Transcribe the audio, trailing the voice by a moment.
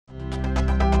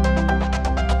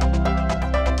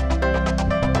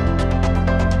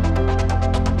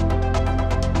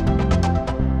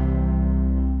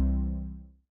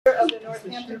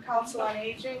Northampton Council on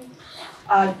Aging.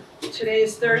 Today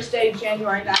is Thursday,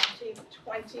 January 19th,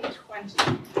 2020.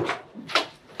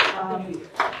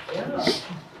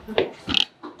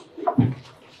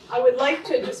 I would like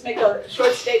to just make a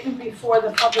short statement before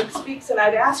the public speaks, and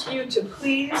I'd ask you to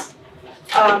please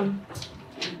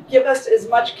give us as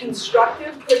much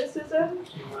constructive criticism,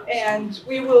 and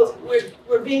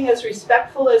we're being as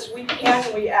respectful as we can,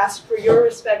 and we ask for your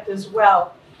respect as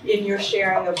well in your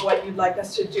sharing of what you'd like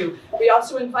us to do. We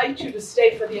also invite you to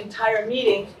stay for the entire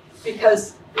meeting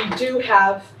because we do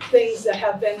have things that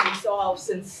have been resolved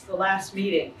since the last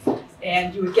meeting,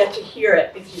 and you would get to hear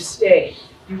it if you stay.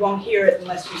 You won't hear it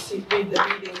unless you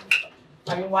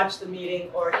watch the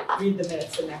meeting or read the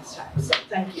minutes the next time. So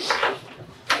thank you.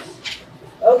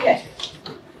 Okay.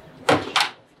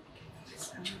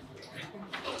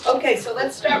 Okay, so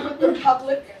let's start with the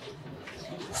public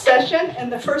session,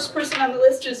 and the first person on the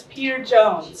list is Peter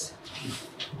Jones.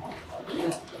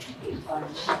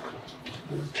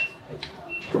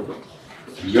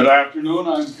 Good afternoon,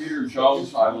 I'm Peter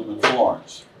Jones, I live in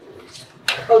Florence.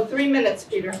 Oh, 3 minutes,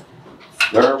 Peter.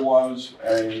 There was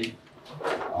a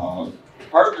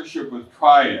partnership with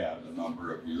Triad a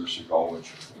number of years ago,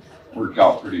 which worked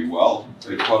out pretty well.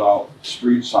 They put out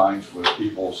street signs with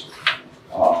people's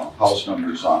house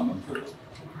numbers on them for the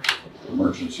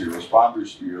emergency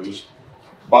responders to use.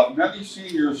 But many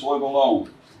seniors live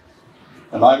alone.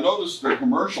 And I noticed the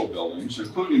commercial buildings,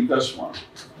 including this one,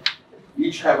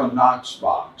 each have a Knox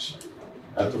box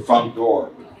at the front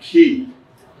door with a key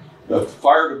that the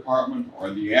fire department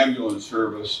or the ambulance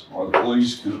service or the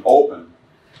police can open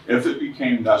if it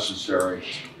became necessary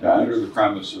to enter the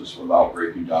premises without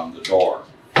breaking down the door.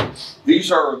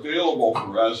 These are available for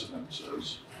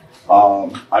residences.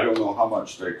 I don't know how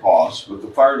much they cost, but the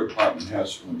fire department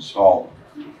has to install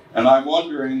them. And I'm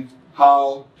wondering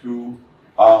how to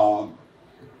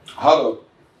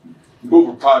move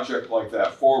a project like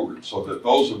that forward so that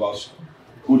those of us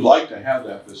who'd like to have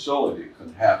that facility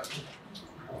can have it.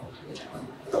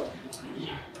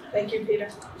 Thank you, Peter.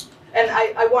 And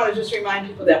I want to just remind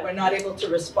people that we're not able to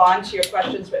respond to your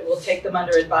questions, but we'll take them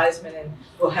under advisement and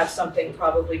we'll have something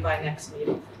probably by next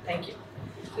meeting. Thank you.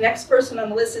 The next person on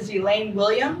the list is Elaine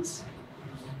Williams.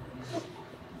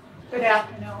 Good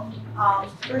afternoon.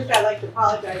 First, I'd like to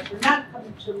apologize for not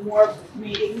coming to more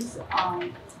meetings,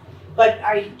 but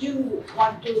I do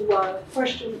want to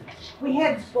question. We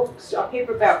had books,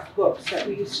 paperback books that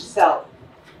we used to sell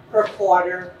per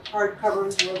quarter.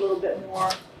 Hardcovers were a little bit more.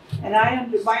 And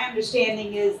my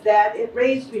understanding is that it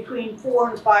raised between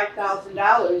 $4,000 and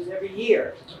 $5,000 every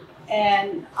year.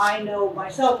 And I know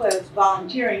myself as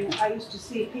volunteering, I used to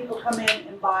see people come in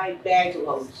and buy bag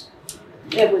loads.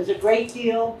 It was a great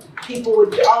deal. People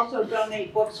would also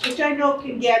donate books, which I know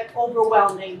can get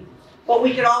overwhelming. But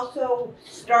we could also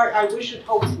start,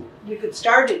 hope we could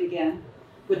start it again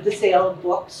with the sale of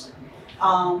books,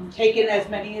 taking as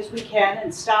many as we can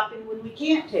and stopping when we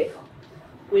can't take them.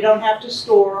 We don't have to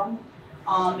store them.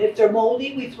 If they're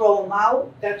moldy, we throw them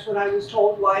out. That's what I was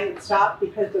told why it stopped,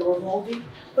 because they were moldy.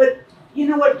 But you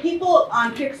know what, people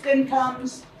on fixed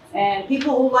incomes and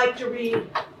people who like to read,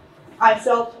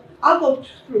 I'll go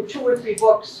through 2 or 3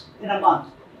 books in a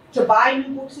month. To buy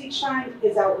new books each time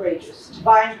is outrageous. To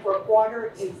buy them for a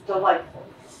quarter is delightful.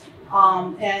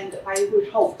 And I would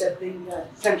hope that the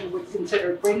center would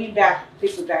consider bringing back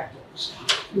paperback books.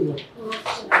 Thank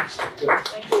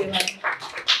you, Elaine.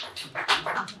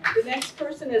 The next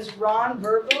person is Ron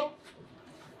Virgil.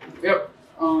 Yep.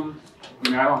 I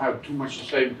don't have too much to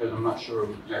say because I'm not sure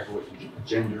exactly what the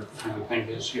gender kind of thing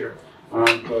is here.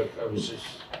 But I was just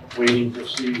waiting to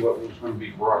see what was going to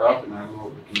be brought up, and I don't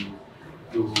know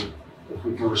if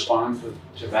we can respond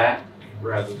to that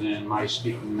rather than my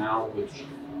speaking now, which.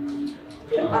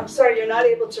 I'm sorry, you're not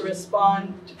able to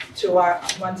respond to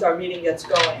once our meeting gets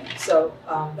going. So,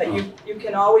 but you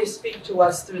can always speak to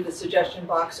us through the suggestion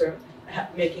box or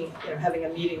having a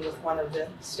meeting with one of the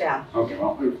staff. Okay,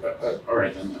 well, all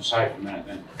right then. Aside from that,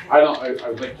 then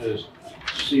I'd like to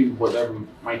see whatever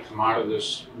might come out of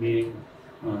this meeting.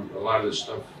 A lot of this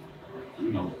stuff,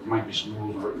 might be some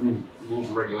rules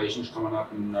and regulations coming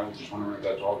up, and I was just wondering if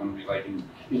that's all going to be like in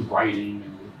writing,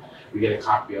 and we get a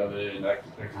copy of it and that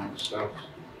kind of stuff.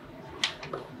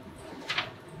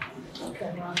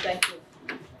 Okay, Ron, thank you.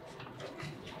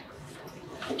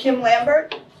 Kim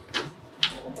Lambert.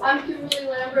 I'm Kimberly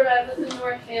Lambert. I live in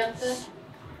Northampton.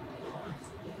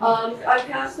 I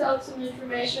passed out some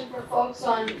information for folks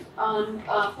on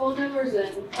phone numbers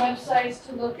and websites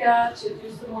to look at to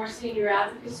do some more senior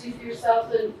advocacy for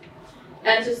yourself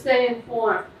and to stay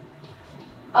informed.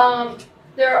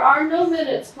 There are no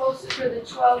minutes posted for the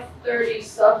 12:30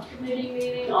 subcommittee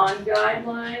meeting on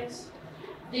guidelines.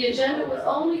 The agenda was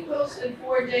only posted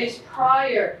 4 days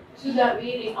prior to that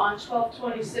meeting on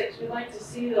 12/26. We'd like to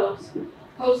see those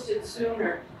posted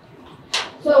sooner.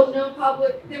 So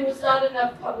there was not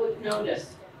enough public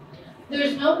notice.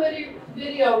 There's no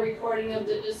video recording of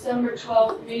the December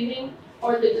 12th meeting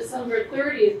or the December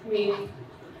 30th meeting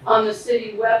on the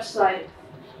city website,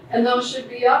 and those should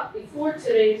be up before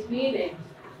today's meeting.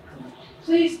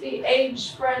 Please be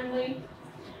age-friendly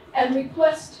and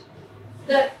request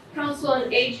that Council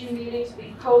on Aging meetings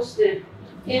be posted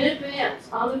in advance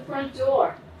on the front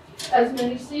door, as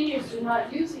many seniors do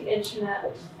not use the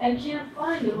internet and can't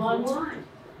find them online.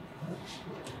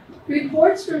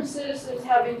 Reports from citizens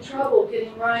having trouble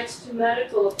getting rides to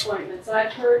medical appointments.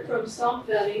 I've heard from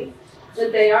somebody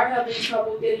that they are having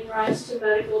trouble getting rides to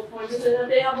medical appointments and that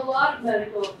they have a lot of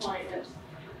medical appointments.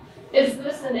 Is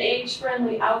this an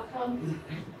age-friendly outcome?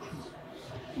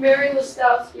 Mary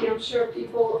Listowski, I'm sure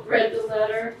people read the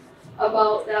letter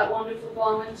about that wonderful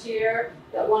volunteer,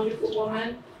 that wonderful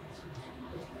woman.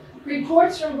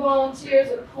 Reports from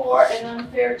volunteers of poor and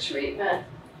unfair treatment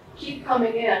keep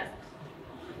coming in.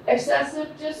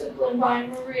 Excessive discipline by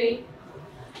Marie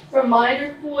for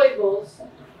minor foibles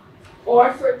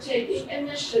or for taking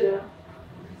initiative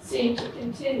seem to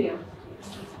continue.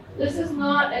 This is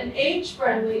not an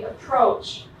age-friendly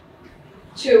approach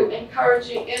to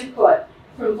encouraging input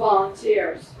from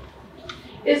volunteers.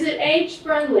 Is it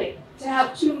age-friendly to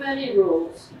have too many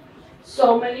rules,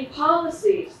 so many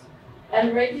policies,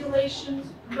 and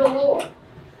regulations galore?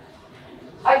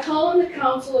 I call on the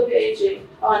Council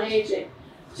on Aging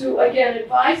to again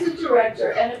advise the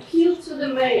director and appeal to the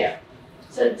mayor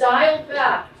to dial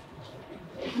back,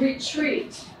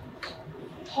 retreat,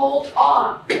 hold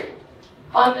off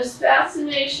on this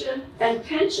fascination and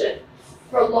penchant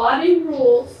for lauding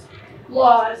rules,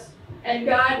 laws, and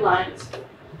guidelines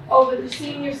over the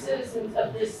senior citizens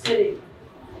of this city.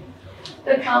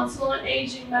 The Council on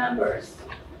Aging members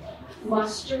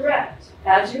must direct,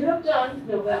 as you have done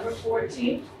November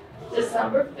 14th,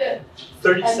 December 5th,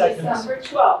 30 and seconds. December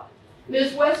 12th.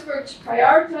 Ms. Westberg to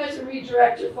prioritize and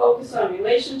redirect your focus on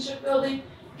relationship building,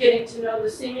 getting to know the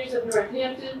seniors of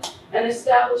Northampton, and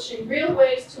establishing real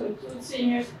ways to include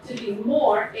seniors to be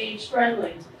more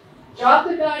age-friendly. Drop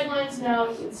the guidelines now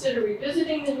and consider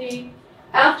revisiting the need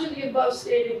after the above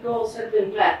stated goals have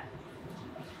been met.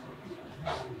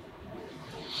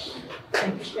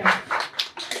 Thank you, Kim.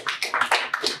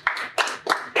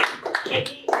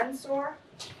 Peggy Ensor?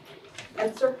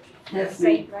 That's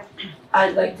me.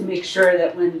 I'd like to make sure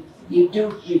that when you do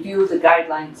review the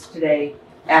guidelines today,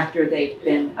 after they've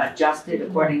been adjusted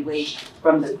accordingly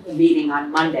from the meeting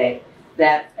on Monday,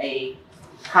 that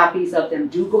copies of them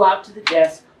do go out to the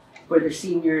desk for the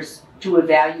seniors to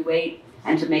evaluate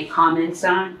and to make comments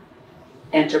on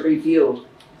and to review.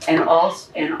 And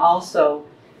also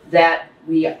that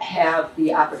we have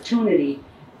the opportunity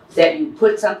that you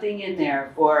put something in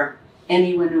there for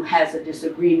anyone who has a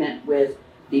disagreement with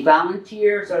the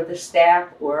volunteers or the staff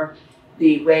or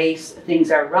the ways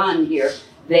things are run here.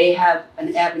 They have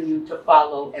an avenue to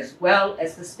follow, as well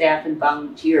as the staff and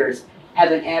volunteers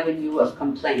have an avenue of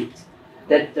complaint.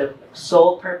 That the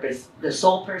sole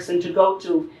person to go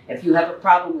to if you have a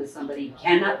problem with somebody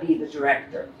cannot be the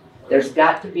director. There's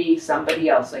got to be somebody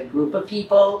else, a group of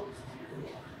people.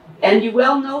 And you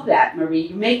well know that, Marie.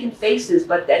 You're making faces,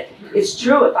 but that is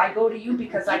true. If I go to you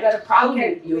because I got a problem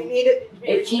with you, we need it.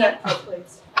 it can't. Oh,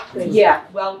 please. Yeah,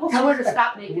 well, tell her to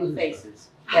stop making faces.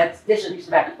 That's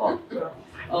disrespectful.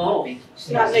 Oh.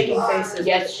 She's not making faces.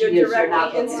 Yes, she You're is. You're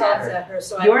not directing looking at insults her. at her,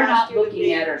 so I You're asked not you to looking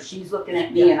be. at her. She's looking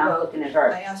at me, and I'm looking at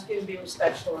her. I ask you to be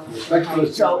respectful.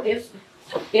 So if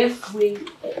we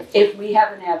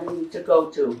have an avenue to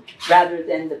go to, rather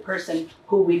than the person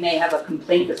who we may have a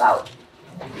complaint about,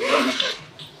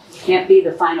 can't be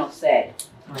the final say.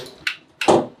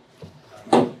 Okay,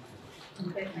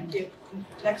 thank you.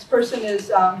 Next person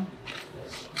is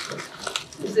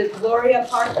it Gloria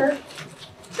Parker?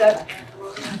 Is that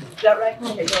right?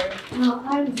 Okay, Gloria.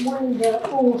 I was one of the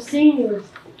old seniors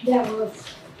that was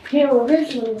here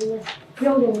originally when this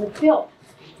building was built.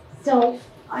 So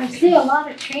I see a lot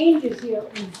of changes here,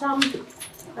 and some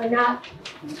are not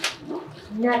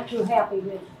too happy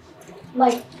with.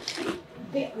 Like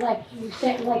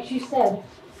she said,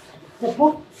 the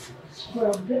books were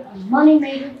a money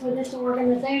maker for this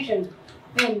organization,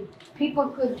 and people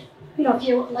could, if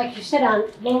you, like you said, on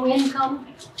low income,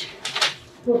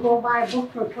 we'll go buy a book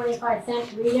for 25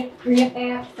 cents, read it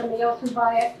back, somebody else will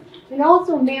buy it. And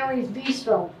also Mary's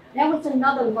Bistro, that was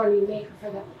another money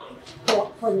maker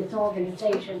for this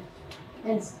organization.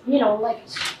 And, you know, like I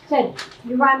said,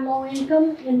 you're on low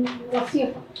income and you'll see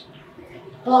a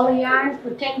ball of yarn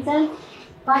for 10 cents,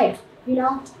 buy it, you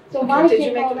know? So why Did you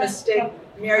take make all a that mistake? stuff?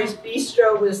 Mary's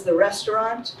Bistro was the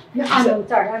restaurant? No, I'm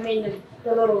sorry, I mean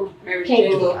the little Mary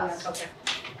table. Okay.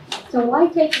 So why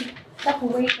take stuff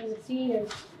away from the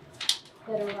seniors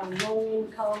that are on low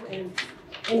income and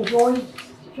enjoy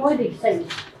these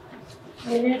things?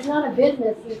 And it's not a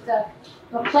business, it's a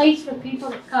place for people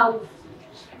to come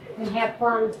and have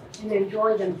fun and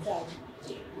enjoy themselves.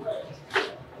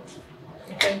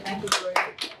 Okay, thank you, Joy.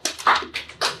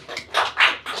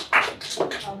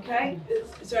 Okay,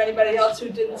 is there anybody else who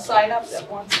didn't sign up that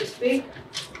wants to speak?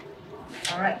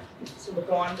 All right, so we'll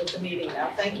go on with the meeting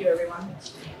now. Thank you, everyone.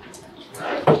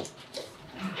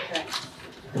 Okay.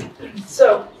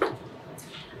 So,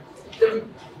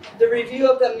 the review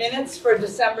of the minutes for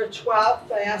December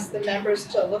 12th, I asked the members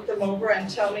to look them over and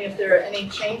tell me if there are any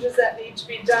changes that need to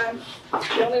be done.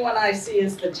 The only one I see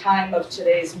is the time of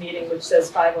today's meeting, which says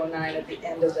 5:09 at the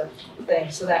end of the thing,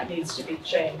 so that needs to be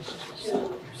changed.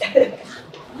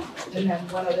 And then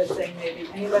one other thing maybe,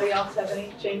 anybody else have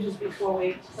any changes before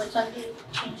we? What time do you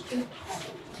change to?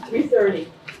 3:30.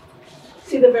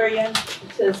 See the very end,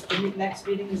 it says the next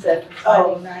meeting is at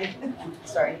 5:09.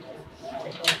 Sorry.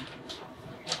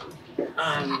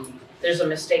 There's a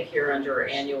mistake here under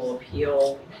annual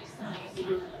appeal.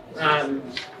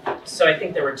 So I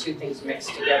think there were two things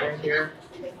mixed together here.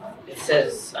 It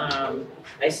says,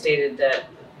 I stated that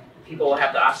people will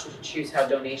have the option to choose how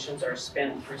donations are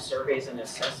spent through surveys and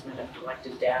assessment of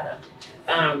collected data.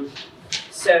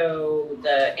 So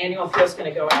the annual appeal is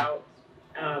going to go out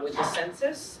with the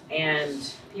census,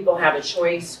 and people have a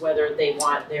choice whether they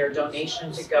want their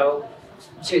donation to go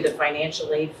to the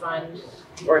financial aid fund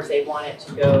or if they want it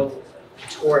to go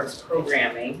towards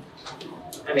programming.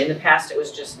 I mean, in the past,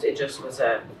 it just was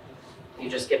you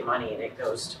just get money and it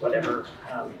goes to whatever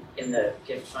in the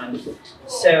gift fund.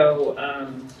 So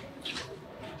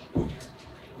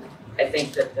I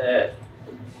think that the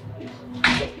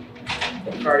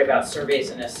part about surveys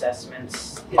and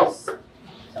assessments is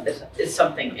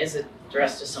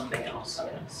addressed as something else.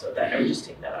 Yeah. So that I would just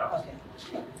take that out.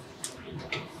 Okay.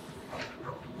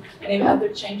 Any other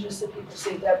changes that people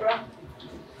see, Deborah?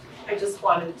 I just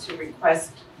wanted to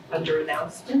request under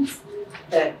announcements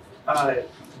that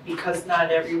because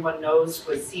not everyone knows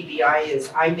what CBI is,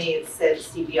 I may have said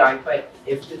CBI, but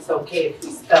if it's okay if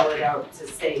we spell it out to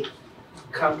say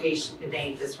Congregation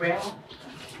B'nai Israel.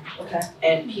 Okay.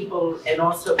 And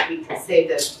also we can say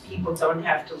that people don't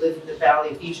have to live in the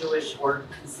valley, be Jewish, or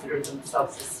consider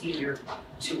themselves a senior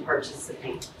to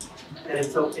participate, that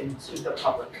it's open to the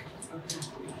public. Okay.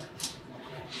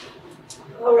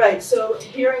 All right, so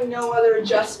hearing no other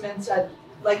adjustments, I'd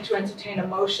like to entertain a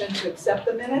motion to accept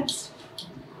the minutes.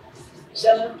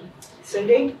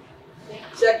 Cindy?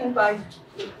 Second by,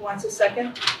 who wants a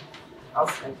second? I'll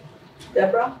say.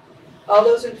 Deborah? All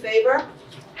those in favor?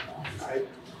 Aye.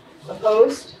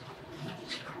 Opposed?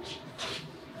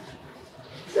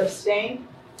 Abstain?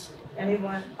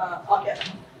 Anyone,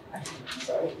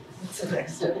 sorry, what's the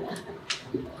next one?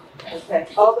 Okay,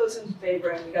 all those in favor,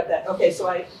 and we got that. Okay, so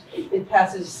it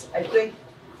passes, I think,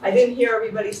 I didn't hear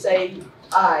everybody say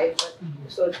aye, but,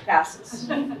 so it passes.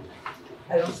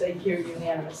 I don't say here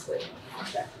unanimously.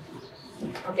 Okay.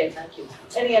 Okay, thank you.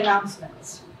 Any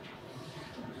announcements?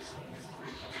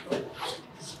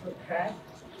 Okay,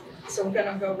 so we're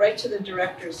gonna go right to the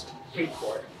director's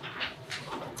report.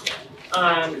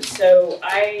 So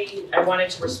I wanted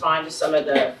to respond to some of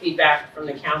the feedback from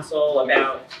the council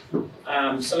about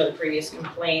some of the previous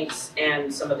complaints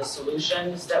and some of the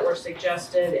solutions that were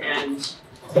suggested, and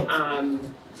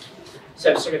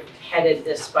so I've sort of headed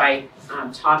this by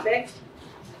topic.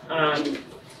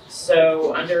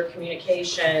 So under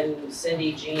communication,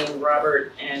 Cindy, Jean,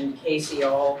 Robert, and Casey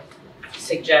all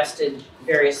suggested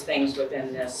various things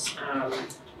within this.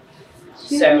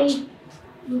 Excuse me,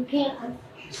 you can't,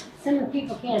 some of the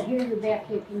people can't hear you back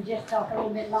here. Can you just talk a little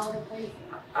bit louder, please?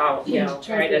 I'll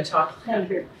try to talk. Thank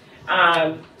you.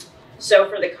 So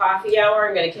for the coffee hour,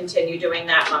 I'm going to continue doing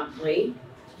that monthly.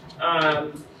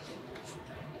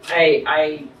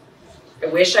 I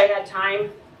wish I had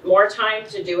more time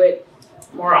to do it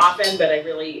more often, but I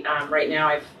really, right now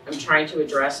I'm trying to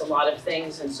address a lot of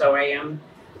things, and so I am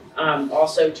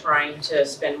also trying to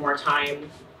spend more time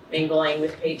mingling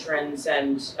with patrons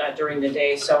and during the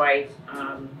day. So I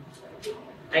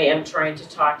am trying to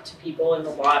talk to people in the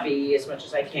lobby as much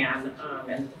as I can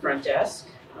and the front desk.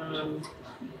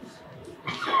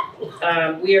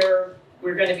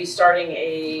 We're going to be starting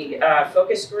a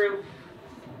focus group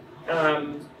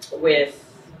with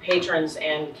patrons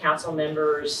and council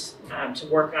members to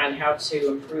work on how to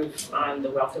improve on the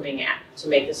to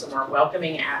make this a more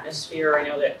welcoming atmosphere. I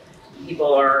know that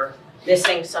people are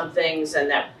missing some things and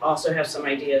that also have some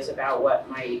ideas about what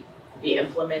might be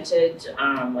implemented,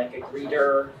 like a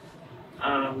greeter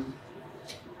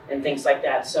and things like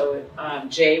that. So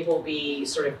Jay will be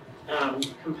sort of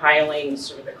compiling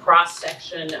sort of a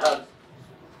cross-section of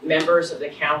members of the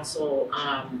council,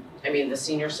 the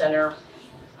senior center,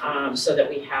 so that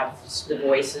we have the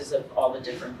voices of all the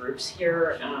different groups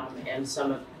here, and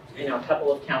some of, a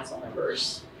couple of council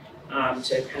members,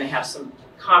 to kind of have some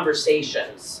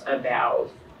conversations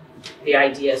about the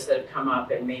ideas that have come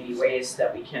up and maybe ways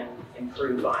that we can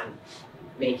improve on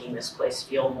making this place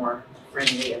feel more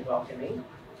friendly and welcoming.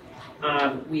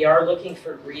 We are looking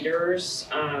for greeters.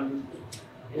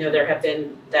 There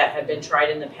have been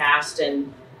tried in the past,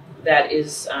 and that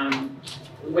is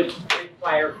would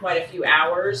require quite a few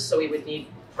hours, so we would need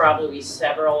probably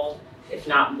several, if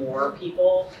not more,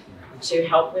 people to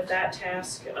help with that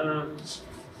task.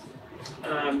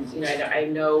 I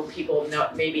know people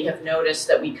maybe have noticed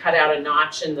that we cut out a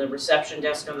notch in the reception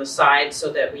desk on the side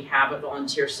so that we have a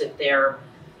volunteer sit there,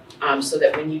 so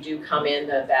that when you do come in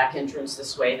the back entrance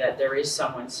this way, that there is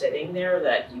someone sitting there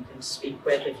that you can speak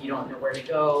with if you don't know where to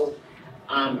go,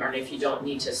 or if you don't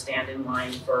need to stand in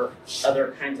line for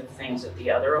other kinds of things at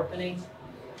the other opening.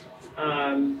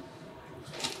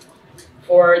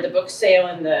 For the book sale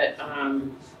and the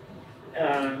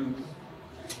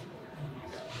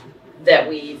that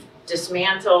we've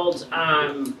dismantled,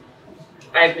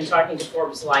 I've been talking to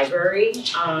Forbes Library.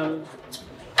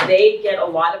 They get a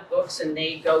lot of books and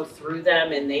they go through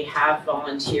them, and they have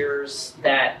volunteers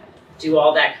that do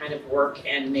all that kind of work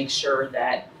and make sure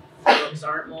that books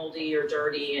aren't moldy or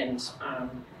dirty. And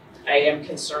I am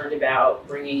concerned about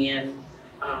bringing in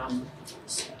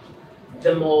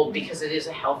the mold because it is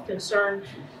a health concern.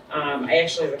 I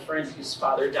actually have a friend whose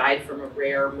father died from a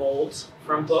rare mold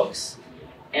from books.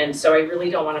 And so I really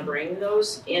don't want to bring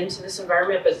those into this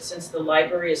environment, but since the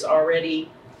library is already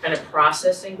kind of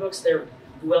processing books, they're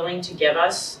willing to give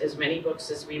us as many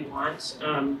books as we want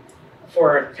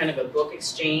for kind of a book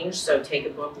exchange, so take a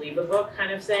book, leave a book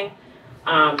kind of thing.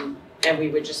 And we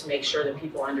would just make sure that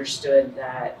people understood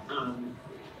that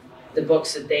the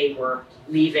books that they were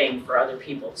leaving for other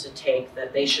people to take,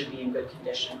 that they should be in good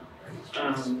condition.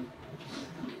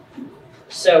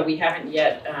 So we haven't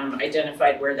yet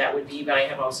identified where that would be, but I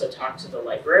have also talked to the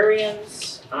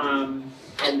librarians,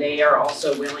 and they are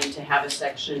also willing to have a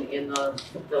section in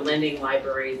the lending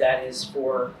library that is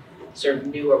for sort of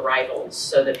new arrivals,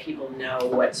 so that people know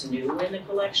what's new in the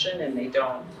collection and they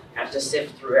don't have to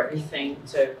sift through everything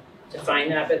to find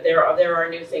that. But there are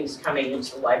new things coming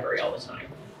into the library all the time.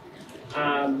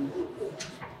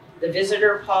 The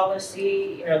visitor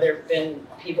policy,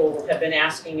 people have been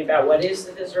asking about what is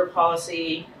the visitor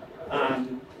policy.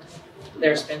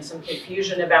 There's been some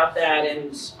confusion about that,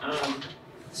 and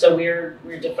so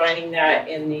we're defining that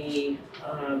in the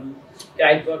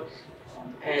guidebook,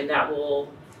 and that will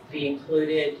be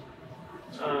included.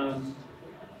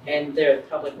 And the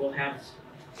public will have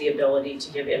the ability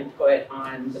to give input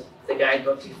on the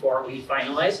guidebook before we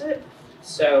finalize it.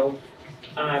 So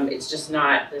it's just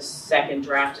not, the second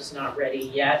draft is not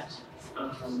ready yet.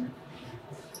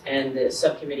 And the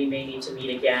subcommittee may need to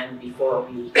meet again before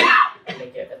we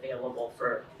make it available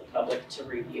for the public to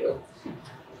review.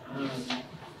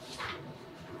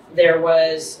 There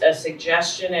was a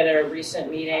suggestion at a recent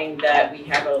meeting that we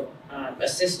have a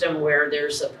system where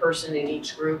there's a person in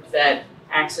each group that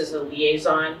acts as a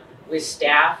liaison with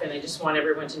staff, and I just want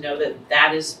everyone to know that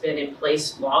that has been in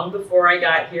place long before I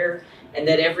got here, and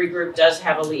that every group does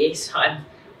have a liaison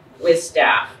with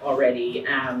staff already.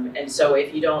 And so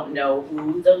if you don't know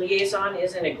who the liaison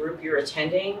is in a group you're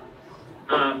attending,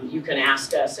 you can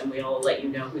ask us and we'll let you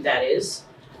know who that is.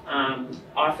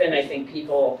 Often I think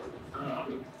people,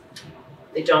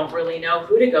 they don't really know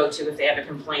who to go to if they have a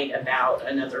complaint about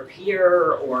another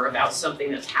peer or about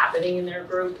something that's happening in their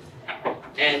group.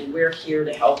 And we're here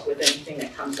to help with anything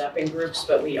that comes up in groups,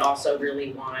 but we also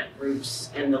really want groups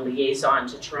and the liaison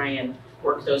to try and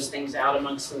work those things out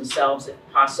amongst themselves if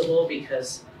possible,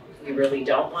 because we really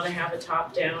don't want to have a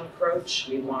top-down approach.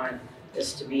 We want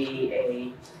this to be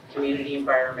a community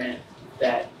environment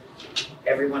that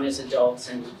everyone is adults,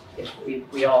 and if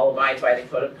we all abide by the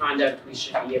code of conduct, we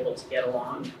should be able to get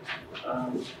along.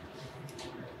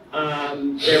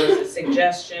 There was a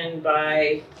suggestion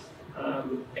by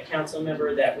a council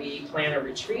member that we plan a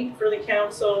retreat for the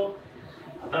council.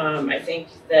 I think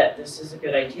that this is a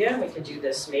good idea. We could do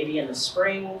this maybe in the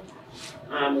spring.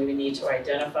 We would need to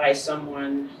identify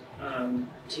someone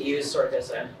to use sort of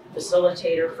as a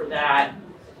facilitator for that.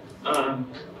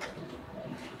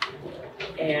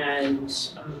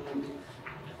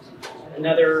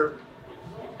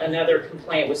 Another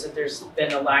complaint was that there's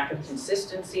been a lack of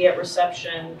consistency at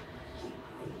reception,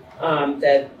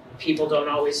 that people don't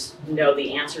always know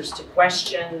the answers to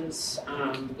questions.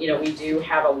 We do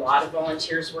have a lot of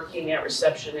volunteers working at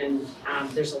reception, and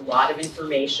there's a lot of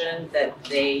information that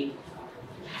they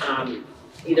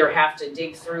either have to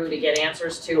dig through to get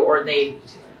answers to, or they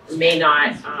may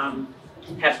not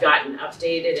have gotten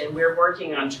updated, and we're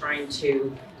working on trying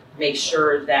to make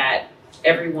sure that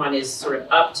everyone is sort of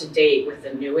up to date with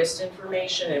the newest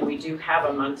information. And we do have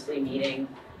a monthly meeting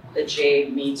that Jay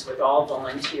meets with all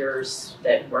volunteers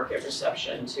that work at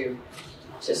reception to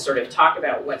sort of talk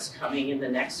about what's coming in the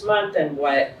next month and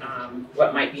what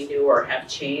might be new or have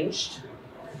changed.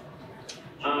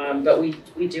 But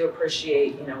we do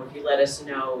appreciate, if you let us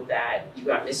know that you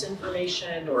got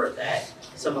misinformation or that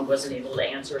someone wasn't able to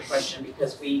answer a question,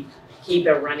 because we keep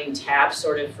a running tab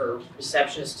sort of for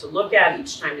receptionists to look at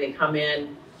each time they come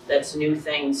in. That's new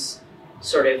things,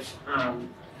 sort of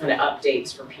kind of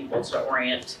updates for people to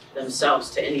orient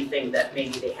themselves to anything that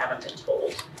maybe they haven't been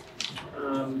told.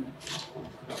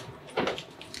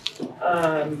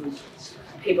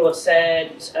 People have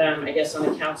said, I guess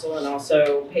on the council, and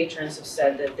also patrons have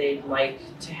said that they'd like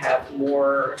to have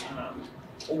more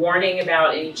warning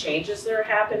about any changes that are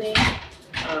happening.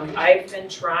 I've been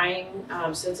trying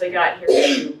since I got here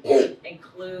to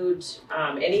include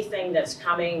anything that's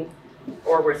coming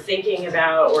or we're thinking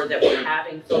about or that we're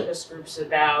having focus groups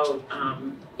about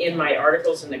in my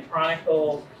articles in the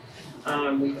Chronicle.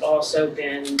 We've also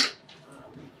been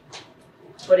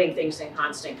putting things in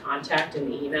constant contact in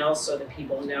the emails so that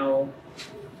people know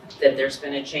that there's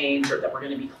been a change or that we're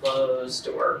going to be closed,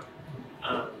 or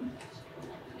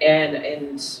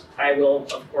and I will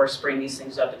of course bring these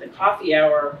things up at the coffee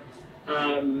hour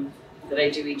that I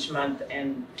do each month,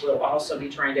 and we'll also be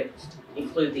trying to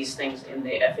include these things in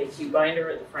the FAQ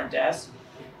binder at the front desk.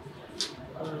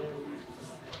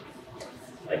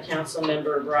 A council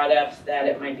member brought up that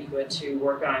it might be good to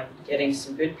work on getting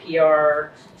some good PR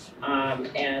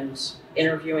and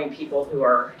interviewing people who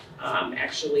are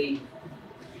actually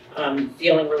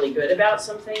feeling really good about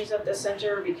some things at the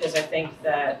center, because I think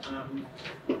that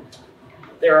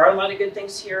there are a lot of good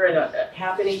things here and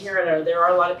happening here, and there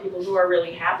are a lot of people who are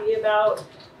really happy about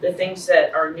the things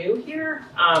that are new here.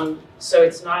 So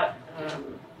it's not,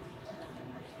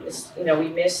 we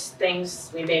miss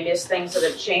things, we may miss things that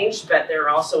have changed, but there are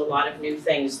also a lot of new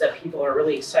things that people are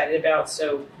really excited about.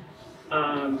 So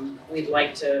we'd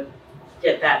like to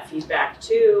get that feedback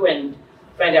too and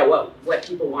find out what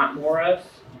people want more of.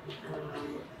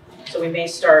 So we may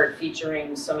start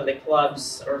featuring some of the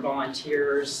clubs or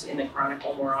volunteers in the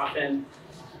Chronicle more often.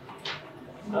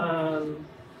 Let's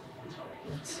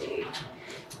see.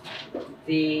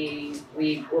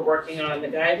 We're working on the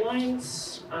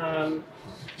guidelines,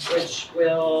 which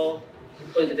will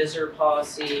include the visitor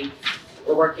policy.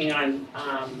 We're working on,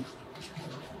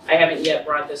 I haven't yet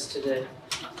brought this to the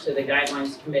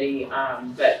guidelines committee,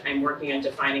 but I'm working on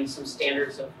defining some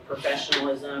standards of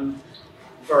professionalism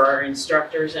for our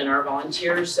instructors and our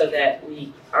volunteers so that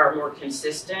we are more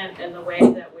consistent in the way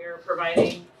that we're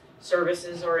providing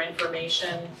services or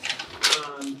information.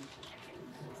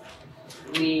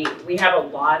 We have a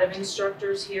lot of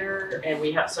instructors here, and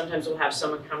sometimes we'll have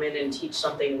someone come in and teach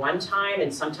something one time,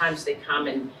 and sometimes they come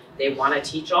and they want to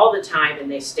teach all the time and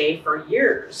they stay for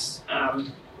years.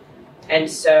 And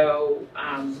so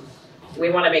we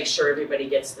want to make sure everybody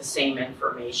gets the same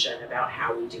information about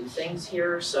how we do things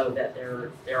here so that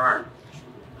there aren't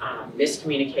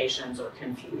miscommunications or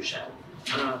confusion.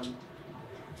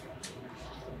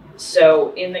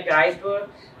 So in the guidebook,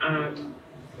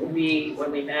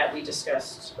 when we met, we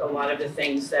discussed a lot of the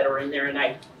things that are in there, and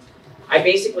I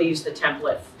basically used the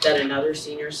template that another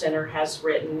senior center has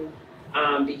written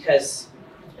because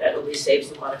that really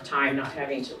saves a lot of time not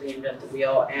having to reinvent the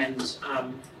wheel. And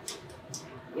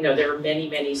there are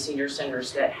many senior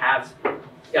centers that have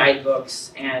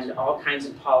guidebooks and all kinds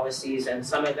of policies, and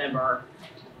some of them are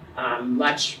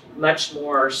much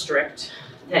more strict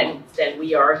than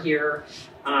we are here.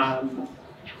 And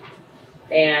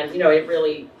it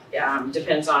really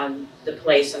depends on the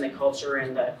place and the culture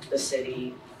and the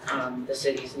city, the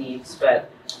city's needs. But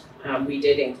we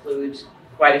did include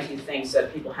quite a few things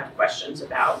that people have questions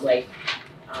about, like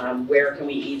where can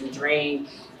we eat and drink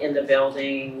in the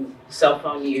building, cell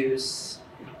phone use,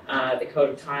 the code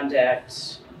of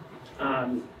conduct,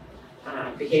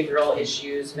 behavioral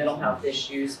issues, mental health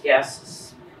issues,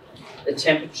 guests, the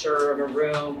temperature of a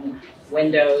room,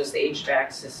 windows, the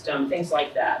HVAC system, things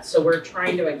like that. So we're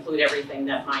trying to include everything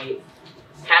that might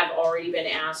have already been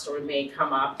asked or may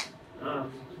come up.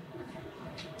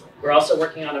 We're also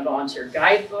working on a volunteer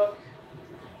guidebook,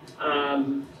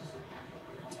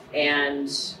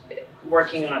 and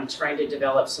working on trying to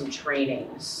develop some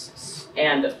trainings.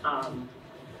 And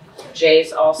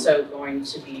Jay's also going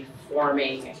to be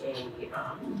forming a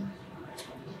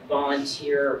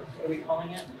volunteer, what are we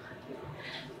calling it?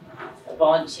 A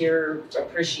volunteer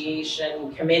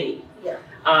appreciation committee. Yeah.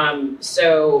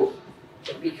 So,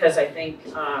 because I think,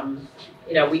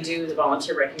 you know, we do the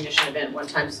volunteer recognition event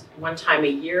one time a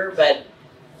year, but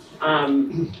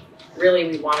really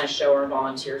we want to show our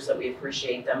volunteers that we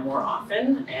appreciate them more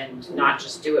often and not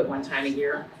just do it one time a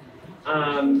year.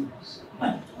 And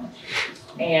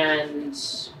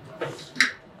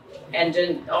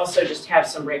then also just have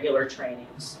some regular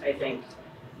trainings, I think.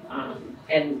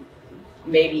 And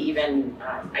maybe even,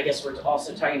 I guess we're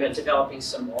also talking about developing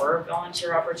some more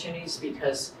volunteer opportunities,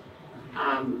 because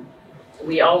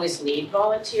we always need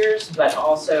volunteers, but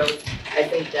also I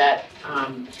think that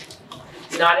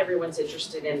not everyone's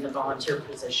interested in the volunteer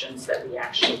positions that we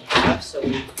actually have, so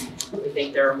we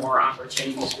think there are more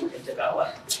opportunities we could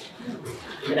develop.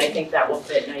 And I think that will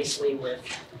fit nicely with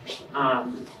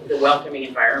the welcoming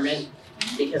environment,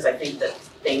 because I think that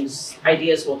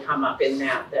ideas will come up in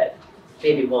that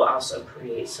maybe will also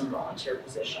create some volunteer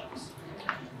positions.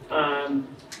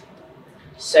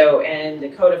 And the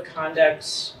code of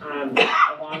conduct,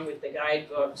 along with the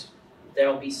guidebook,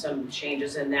 there'll be some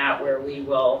changes in that where we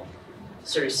will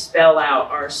sort of spell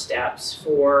out our steps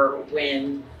for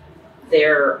when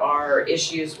there are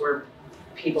issues where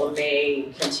people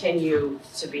may continue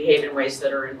to behave in ways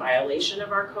that are in violation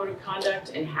of our code of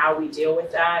conduct, and how we deal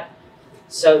with that,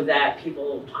 so that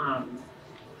people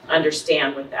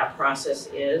understand what that process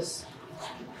is.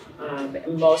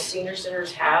 Most senior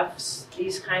centers have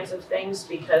these kinds of things,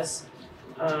 because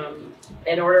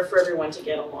in order for everyone to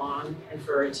get along and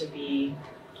for it to be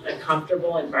a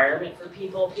comfortable environment for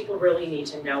people really need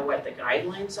to know what the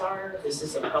guidelines are. This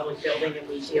is a public building, and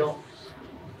we deal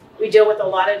with a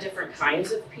lot of different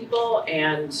kinds of people,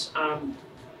 and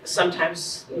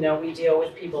sometimes, you know, we deal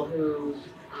with people who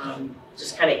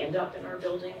just kind of end up in our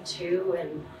building too,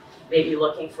 and maybe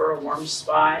looking for a warm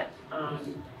spot.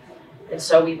 And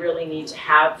so we really need to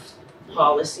have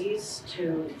policies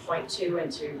to point to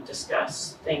and to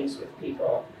discuss things with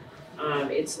people.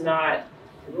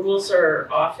 Rules are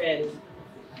often,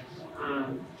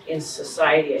 in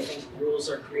society, I think rules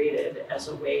are created as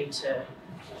a way to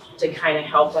kind of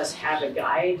help us have a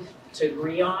guide to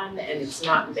agree on, and it's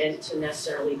not meant to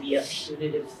necessarily be a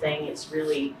punitive thing. It's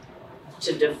really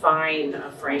to define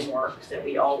a framework that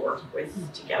we all work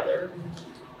with together.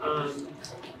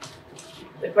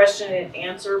 The question and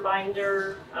answer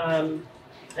binder, I've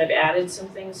added some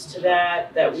things to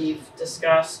that we've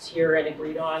discussed here and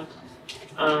agreed on.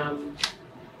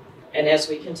 And as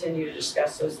we continue to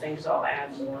discuss those things, I'll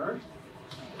add more.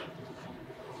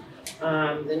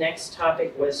 The next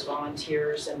topic was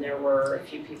volunteers, and there were a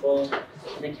few people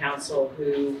in the council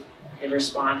who, in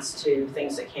response to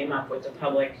things that came up with the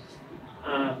public,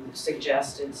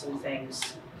 suggested some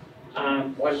things.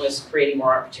 One was creating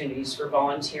more opportunities for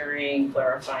volunteering,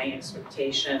 clarifying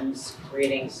expectations,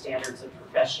 creating standards of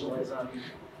professionalism,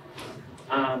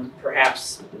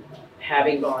 perhaps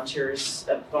having a volunteer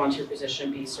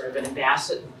position be sort of an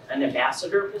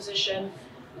ambassador position.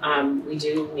 We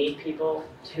do need people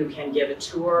who can give a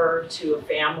tour to a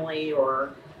family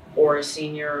or a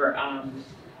senior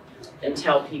and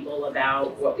tell people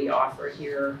about what we offer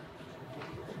here.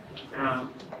 I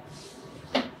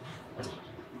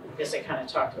guess I kind of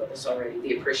talked about this already,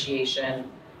 the appreciation.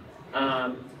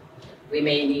 We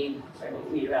may need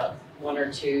about one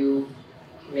or two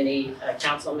committee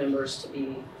council members to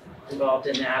be involved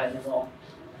in that, and then we'll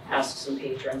ask some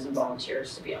patrons and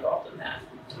volunteers to be involved in that.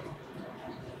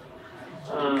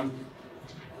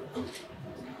 Let's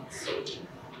see.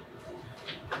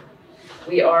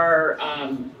 We are,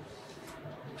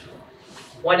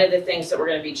 one of the things that we're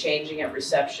going to be changing at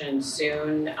reception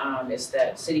soon is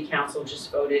that City Council just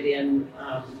voted in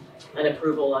an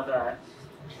approval of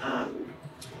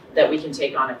that we can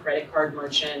take on a credit card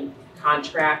merchant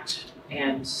contract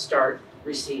and start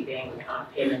receiving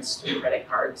payments through credit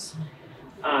cards.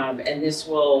 And this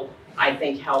will, I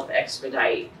think, help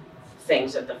expedite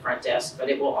things at the front desk, but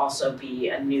it will also be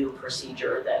a new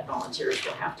procedure that volunteers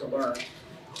will have to learn.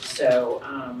 So,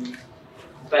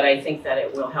 but I think that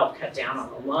it will help cut down on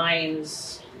the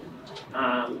lines,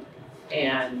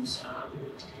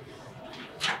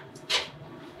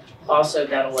 Also,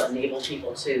 that'll enable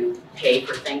people to pay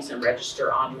for things and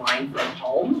register online from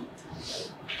home.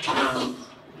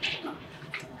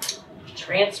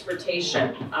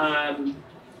 Transportation.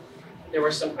 There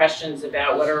were some questions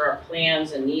about what are our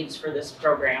plans and needs for this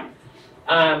program.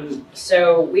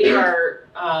 So we are,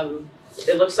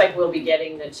 it looks like we'll be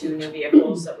getting the 2 new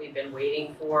vehicles that we've been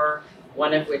waiting for,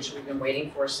 one of which we've been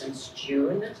waiting for since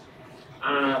June.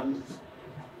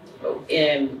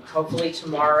 Hopefully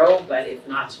tomorrow, but if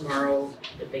not tomorrow,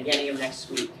 the beginning of next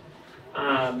week.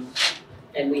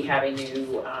 And we have a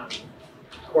new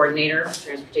coordinator,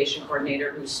 transportation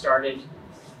coordinator, who started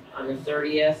on the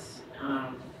 30th.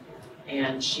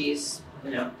 And she's,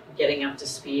 getting up to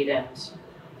speed, and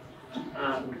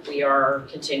we are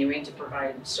continuing to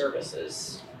provide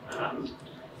services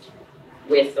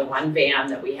with the 1 van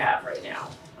that we have right now.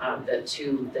 The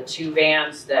two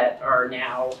vans that are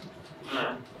now,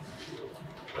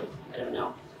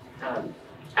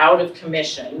 out of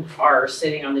commission are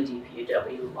sitting on the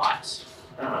DPW lot,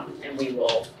 and we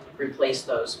will replace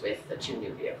those with the 2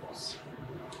 new vehicles.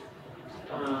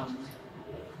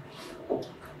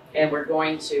 And we're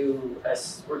going to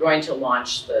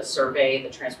launch the survey, the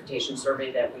transportation survey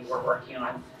that we were working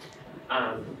on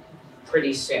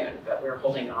pretty soon, but we're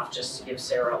holding off just to give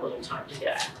Sarah a little time to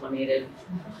get acclimated.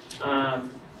 And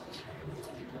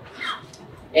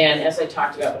as I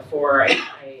talked about before,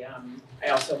 I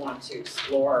also want to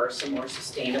explore some more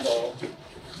sustainable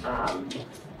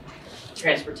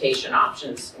transportation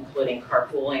options, including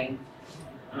carpooling,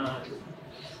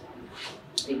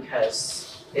 because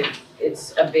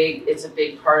it's a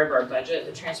big part of our budget,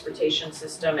 the transportation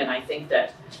system, and I think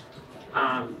that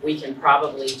we can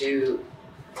probably do,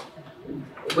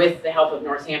 with the help of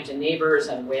Northampton neighbors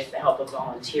and with the help of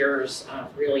volunteers,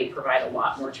 really provide a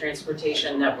lot more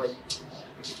transportation that would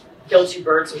kill 2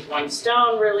 birds with 1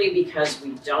 stone, really, because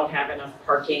we don't have enough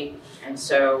parking, and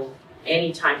so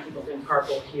anytime people can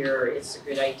carpool here, it's a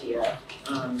good idea.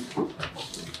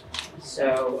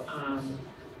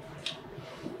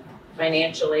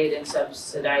 Financial aid and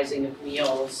subsidizing of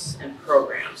meals and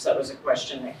programs, that was a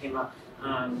question that came up.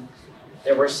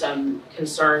 There were some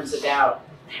concerns about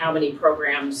how many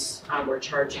programs we're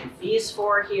charging fees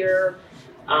for here.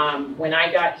 When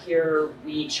I got here,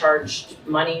 we charged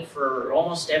money for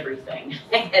almost everything.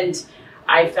 And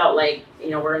I felt like,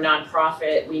 we're a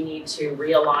nonprofit. We need to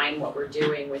realign what we're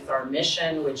doing with our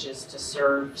mission, which is to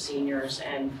serve seniors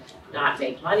and not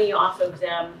make money off of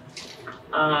them.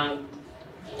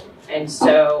 And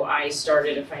so I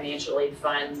started a financial aid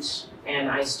fund, and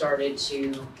I started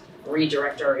to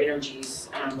redirect our energies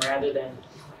rather than,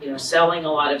 selling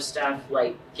a lot of stuff,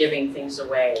 like giving things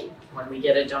away. When we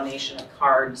get a donation of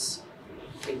cards,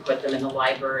 we put them in the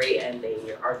library, and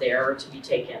they are there to be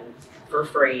taken for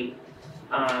free.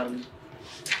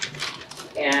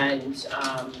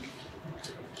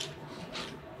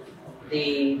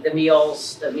 The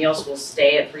meals will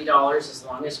stay at $3 as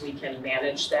long as we can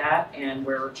manage that, and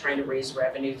we're trying to raise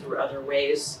revenue through other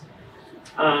ways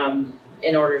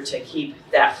in order to keep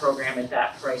that program at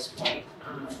that price point.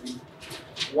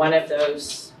 One of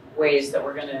those ways that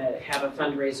we're going to have a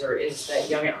fundraiser is that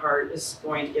Young at Heart is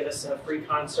going to give us a free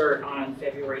concert on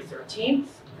February 13th.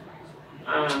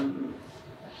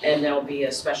 And there'll be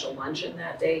a special luncheon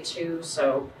that day too,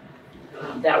 so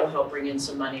that will help bring in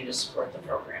some money to support the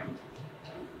program.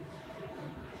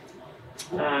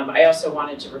 I also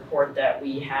wanted to report that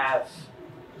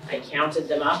I counted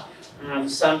them up,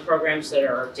 some programs that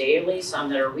are daily, some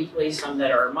that are weekly, some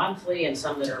that are monthly, and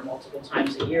some that are multiple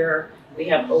times a year. We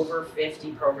have over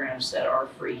 50 programs that are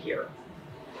free here.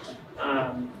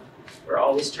 We're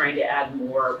always trying to add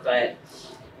more, but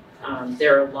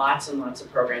there are lots and lots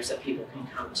of programs that people can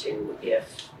come to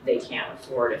if they can't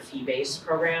afford a fee-based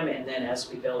program. And then as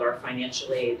we build our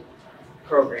financial aid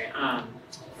program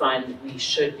fund, we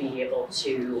should be able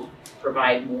to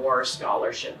provide more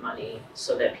scholarship money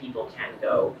so that people can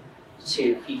go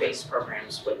to fee-based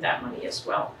programs with that money as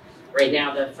well. Right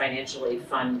now, the financial aid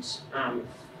fund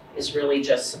is really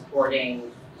just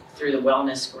supporting, through the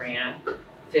wellness grant,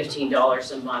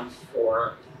 $15 a month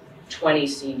for 20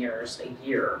 seniors a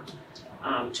year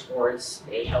towards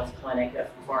a health clinic, a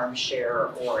farm share,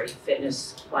 or a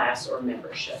fitness class or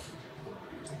membership.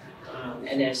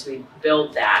 And as we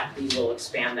build that, we will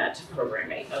expand that to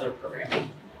other programming.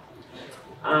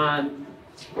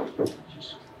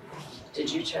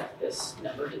 Did you check this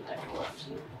number? Did that go up to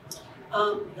you?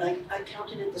 I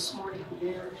counted it this morning,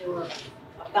 there were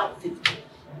about 50.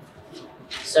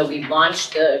 So we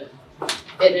launched the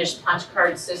fitness punch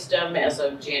card system as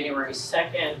of January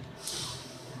 2nd.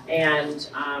 And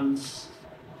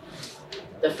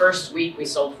the first week we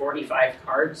sold 45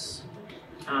 cards.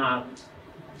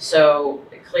 So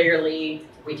clearly,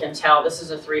 we can tell this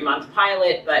is a 3-month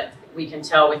pilot, but we can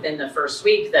tell within the first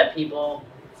week that people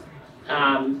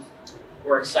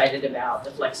were excited about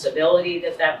the flexibility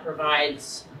that that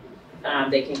provides.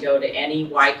 They can go to any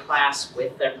Y class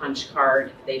with their punch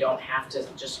card. They don't have to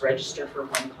just register for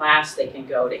one class. They can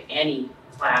go to any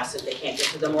class. If they can't get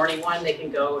to the morning one, they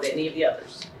can go to any of the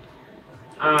others.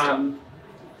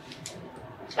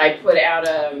 I put out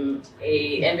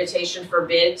a invitation for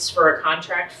bids for a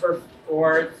contract for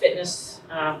fitness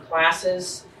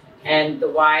classes, and the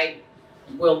Y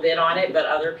will bid on it, but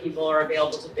other people are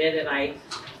available to bid, and I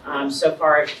so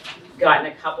far I've gotten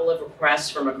a couple of requests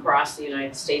from across the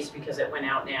United States because it went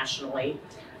out nationally.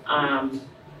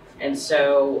 And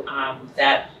so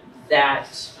that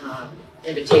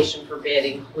invitation for bid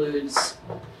includes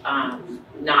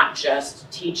not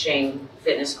just teaching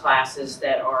fitness classes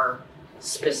that are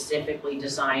specifically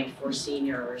designed for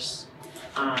seniors.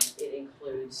 It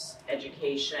includes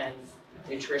education,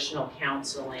 nutritional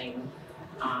counseling,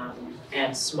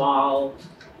 and small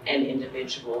and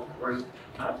individual group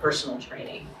personal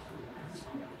training.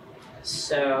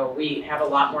 So we have a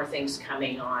lot more things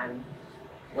coming on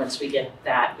once we get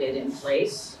that bid in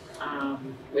place,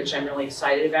 which I'm really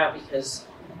excited about because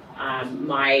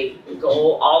my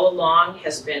goal all along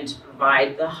has been to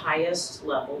provide the highest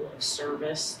level of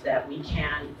service that we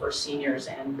can for seniors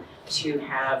and to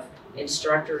have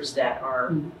instructors that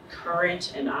are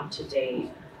current and up to date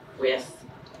with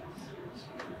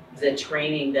the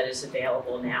training that is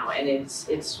available now. And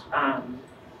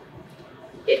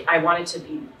I want it to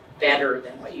be better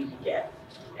than what you can get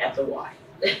at the Y.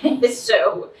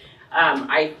 So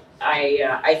I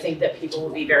think that people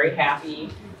will be very happy,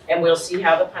 and we'll see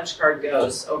how the punch card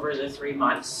goes over the 3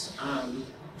 months.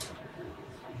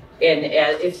 And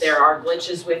if there are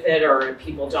glitches with it or if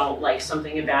people don't like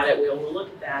something about it, we'll look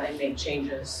at that and make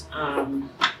changes.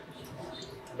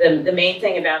 The main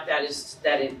thing about that is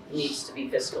that it needs to be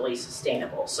fiscally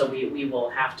sustainable. So we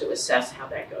will have to assess how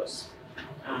that goes.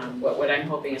 What I'm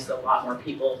hoping is that a lot more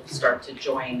people start to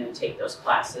join and take those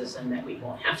classes and that we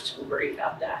won't have to worry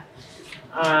about that.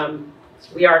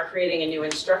 We are creating a new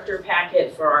instructor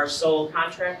packet for our sole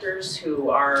contractors who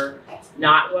are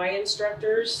not Y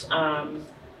instructors,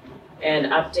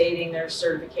 and updating their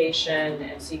certification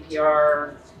and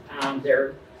CPR,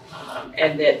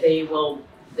 and that they will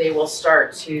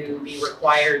start to be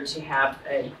required to have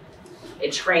a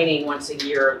training once a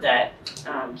year that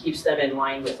keeps them in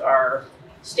line with our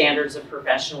standards of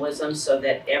professionalism so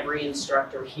that every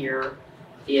instructor here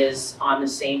is on the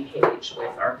same page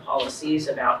with our policies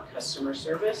about customer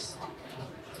service.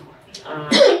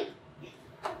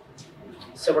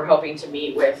 So we're hoping to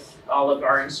meet with all of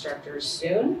our instructors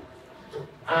soon.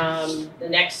 The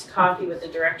next coffee with the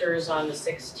director is on the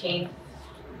 16th,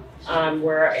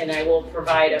 and I will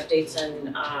provide updates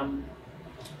and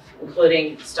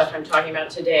including stuff I'm talking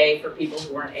about today for people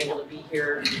who weren't able to be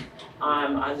here,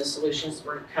 on the solutions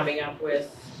we're coming up with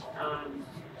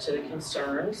to the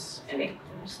concerns. And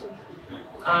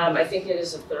I think it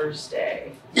is a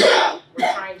Thursday.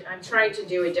 I'm trying to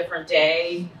do a different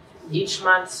day each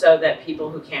month so that people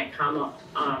who can't come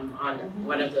on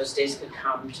one of those days could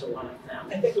come to one of them.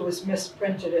 I think it was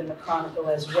misprinted in the Chronicle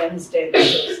as Wednesday the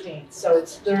 16th, so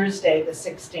it's Thursday the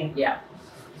 16th. Yeah.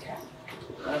 Okay.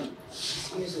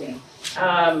 Excuse me.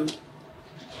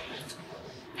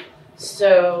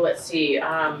 So let's see.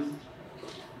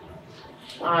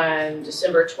 On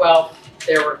December 12th,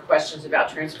 there were questions about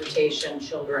transportation,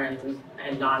 children,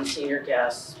 and non-senior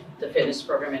guests, the fitness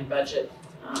program and budget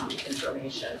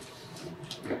information.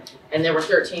 And there were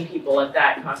 13 people at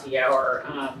that coffee hour.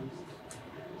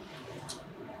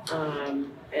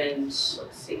 And let's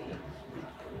see.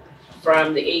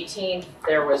 From the 18th,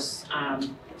 there was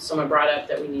someone brought up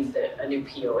that we need a new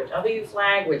POW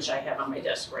flag, which I have on my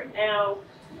desk right now.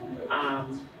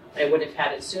 I would have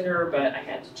had it sooner, but I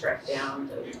had to track down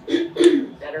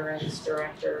the veterans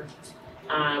director.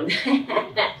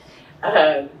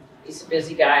 He's a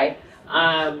busy guy.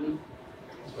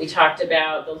 We talked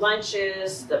about the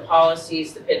lunches, the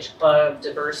policies, the pitch club,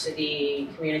 diversity,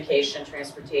 communication,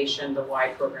 transportation, the Y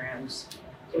programs,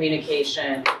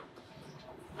 communication,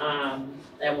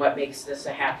 and what makes this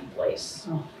a happy place.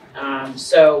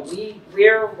 So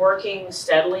we're working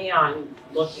steadily on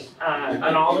looking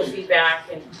on all the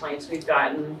feedback and complaints we've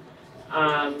gotten,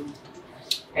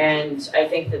 and I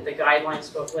think that the guidelines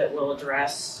booklet will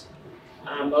address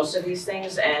most of these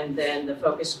things, and then the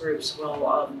focus groups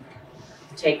will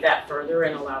take that further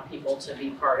and allow people to be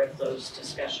part of those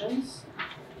discussions.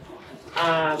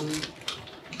 I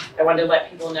wanted to let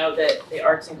people know that the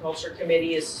Arts and Culture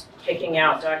Committee is picking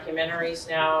out documentaries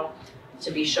now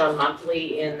to be shown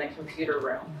monthly in the computer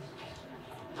room.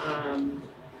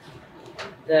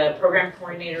 The program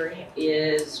coordinator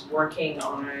is working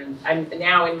on, I'm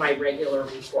now in my regular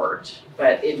report,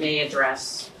 but it may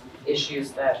address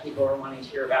issues that people are wanting to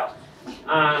hear about.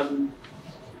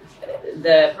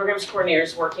 The programs coordinator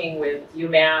is working with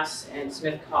UMass and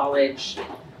Smith College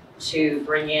to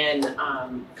bring in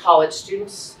college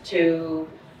students to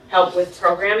help with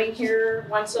programming here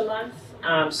once a month.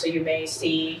 So you may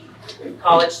see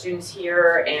college students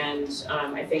here, and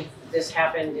I think this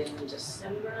happened in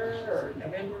December or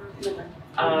November.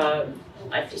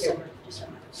 I think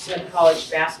Smith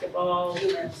College basketball,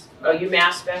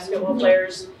 UMass basketball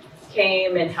players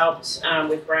came and helped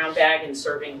with brown bag and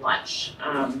serving lunch.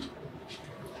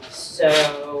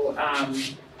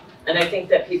 And I think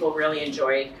that people really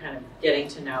enjoyed kind of getting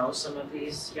to know some of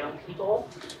these young people.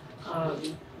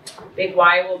 Big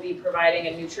Y will be providing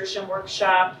a nutrition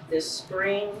workshop this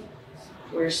spring.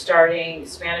 We're starting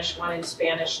Spanish 1 and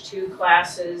Spanish 2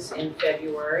 classes in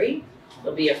February.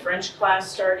 There'll be a French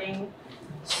class starting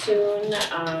soon.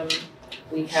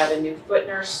 We have a new foot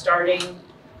nurse starting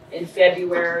in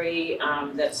February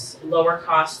that's lower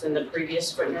cost than the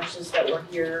previous foot nurses that were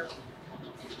here.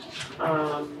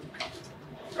 Our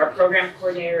program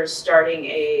coordinator is starting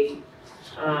a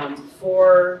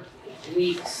 4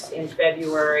 weeks in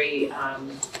February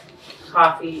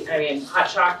hot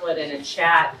chocolate and a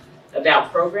chat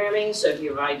about programming. So if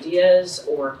you have ideas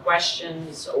or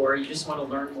questions, or you just want to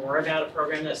learn more about a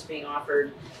program that's being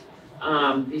offered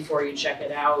before you check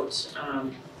it out,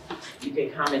 you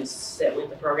can come and sit with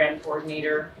the program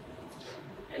coordinator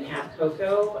and have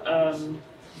cocoa.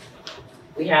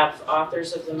 We have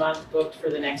authors of the month booked for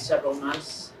the next several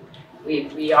months.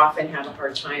 We often have a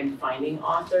hard time finding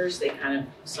authors. They kind of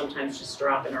sometimes just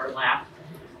drop in our lap.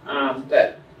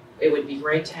 But it would be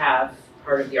great to have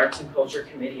part of the Arts and Culture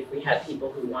Committee if we had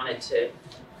people who wanted to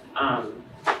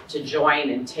join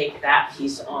and take that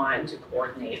piece on to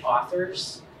coordinate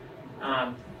authors.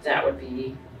 That would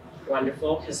be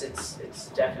wonderful, because it's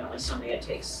definitely something that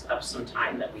takes up some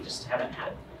time that we just haven't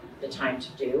had the time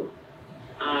to do.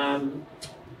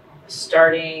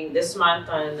 Starting this month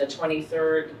on the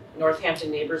 23rd, Northampton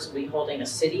Neighbors will be holding a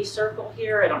city circle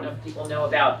here. I don't know if people know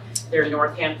about their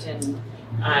Northampton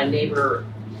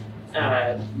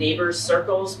neighbors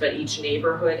circles, but each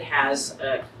neighborhood has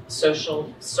a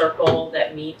social circle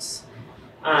that meets,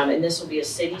 and this will be a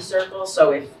city circle.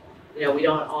 So if we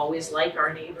don't always like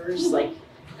our neighbors, like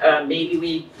maybe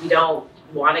we don't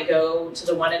want to go to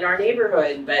the one in our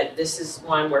neighborhood, but this is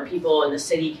one where people in the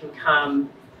city can come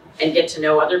and get to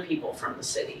know other people from the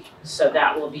city. So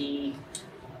that will be,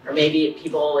 or maybe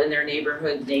people in their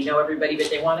neighborhood, they know everybody, but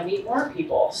they want to meet more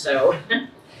people. So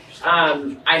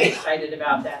I'm excited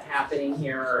about that happening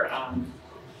here.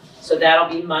 So that'll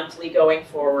be monthly going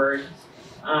forward.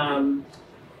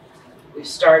 We've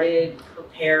started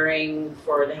preparing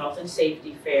for the Health and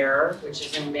Safety Fair, which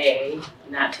is in May,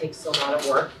 and that takes a lot of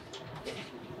work.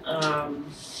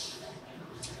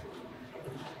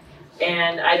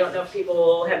 And I don't know if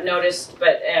people have noticed,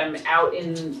 but out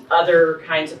in other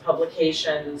kinds of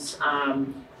publications,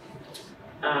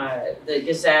 the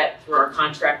Gazette, through our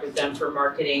contract with them for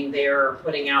marketing, they're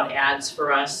putting out ads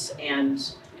for us,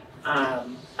 and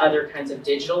other kinds of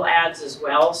digital ads as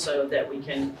well, so that we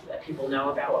can let people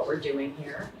know about what we're doing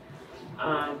here.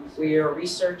 We are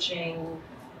researching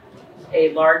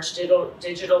a large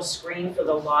digital screen for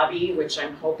the lobby, which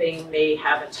I'm hoping may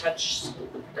have a touch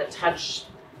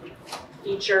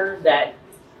feature that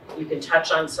you can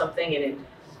touch on something and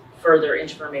further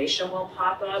information will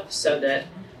pop up, so that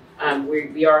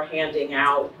we are handing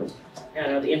out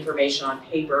the information on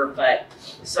paper, but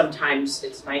sometimes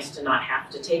it's nice to not have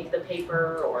to take the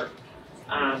paper, or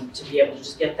to be able to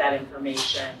just get that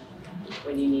information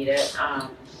when you need it.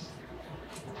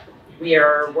 We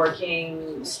are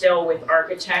working still with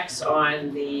architects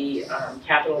on the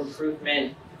capital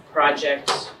improvement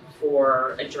project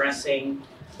for addressing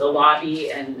the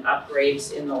lobby and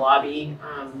upgrades in the lobby.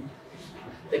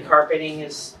 The carpeting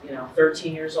is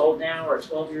 13 years old now, or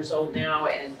 12 years old now,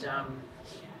 and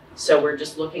so we're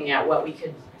just looking at what we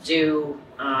could do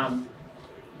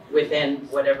within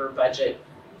whatever budget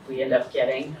we end up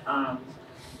getting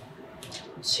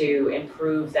to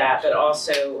improve that. But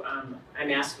also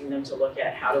I'm asking them to look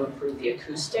at how to improve the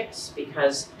acoustics,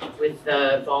 because with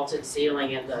the vaulted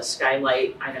ceiling and the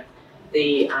skylight,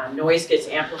 the noise gets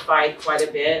amplified quite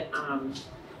a bit,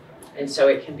 and so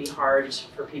it can be hard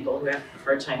for people who have a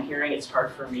hard time hearing. It's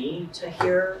hard for me to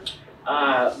hear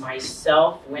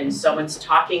myself when someone's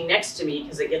talking next to me,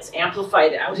 because it gets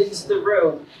amplified out into the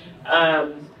room.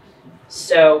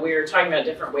 So we were talking about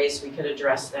different ways we could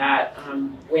address that.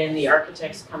 When the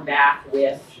architects come back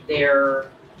with their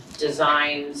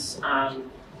designs, and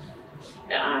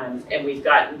we've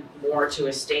gotten more to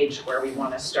a stage where we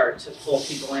want to start to pull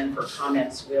people in for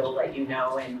comments, we'll let you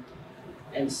know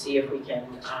and see if we can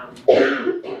kind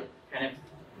of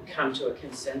come to a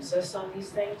consensus on these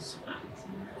things.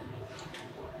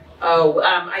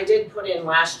 I did put in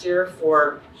last year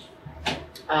for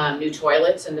new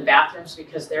toilets in the bathrooms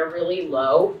because they're really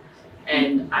low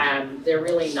and they're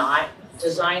really not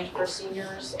designed for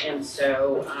seniors, and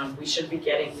so we should be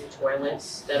getting new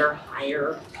toilets that are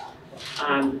higher.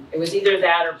 It was either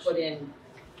that or put in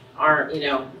our,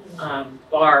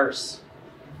 bars,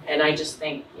 and I just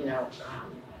think,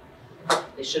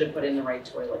 they should have put in the right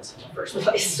toilets in the first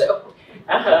place. So,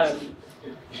 I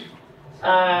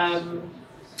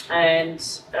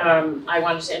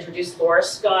wanted to introduce Laura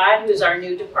Scott, who's our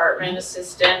new department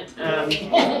assistant.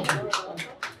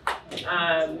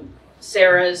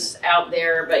 Sarah's out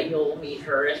there, but you'll meet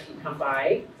her if you come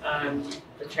by,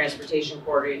 the transportation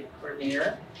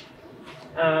coordinator.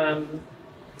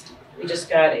 We just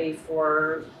got a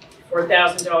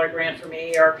 $4,000 grant from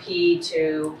AARP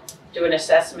to do an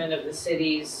assessment of the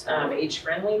city's age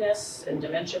friendliness and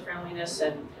dementia friendliness,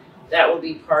 and that will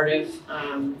be part of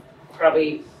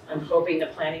probably, I'm hoping the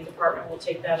planning department will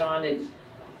take that on and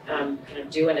kind of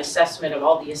do an assessment of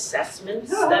all the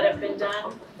assessments that have been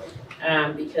done,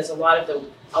 because a lot of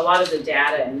the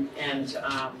data and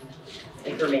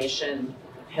information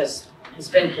has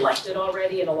been collected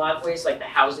already in a lot of ways. Like the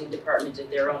housing department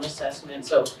did their own assessment,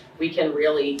 so we can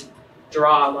really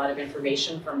draw a lot of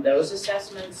information from those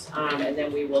assessments, and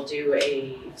then we will do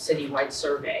a citywide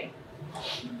survey.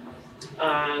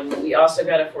 We also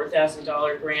got a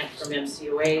 $4,000 grant from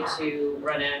MCOA to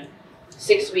run a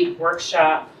 6-week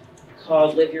workshop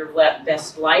called Live Your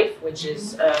Best Life, which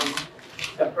is a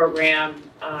program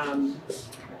on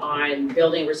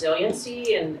building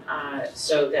resiliency, and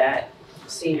so that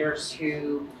seniors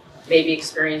who may be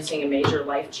experiencing a major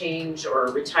life change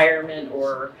or retirement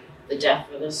or the death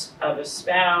of a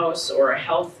spouse or a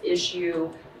health issue,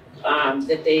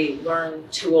 that they learn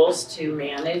tools to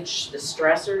manage the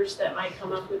stressors that might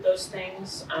come up with those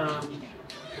things,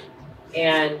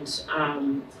 and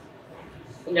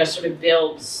sort of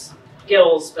build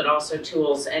skills, but also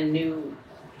tools and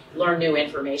learn new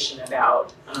information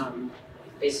about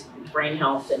basically brain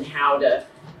health and how to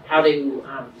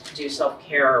do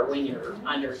self-care when you're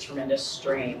under tremendous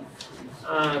strain.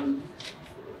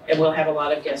 And we'll have a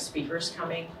lot of guest speakers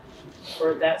coming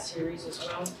for that series as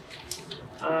well.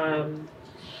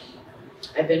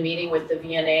 I've been meeting with the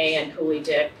VNA and Cooley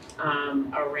Dick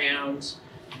around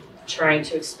trying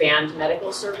to expand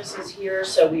medical services here.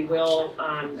 So we will,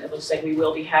 it looks like we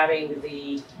will be having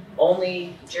the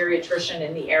only geriatrician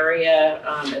in the area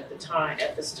at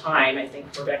this time. I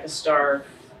think Rebecca Starr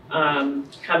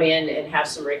come in and have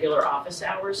some regular office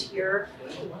hours here,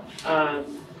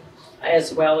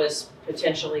 as well as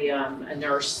potentially a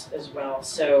nurse as well.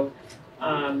 So,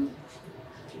 and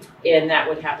that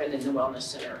would happen in the Wellness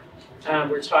Center.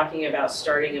 We're talking about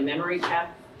starting a memory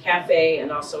cafe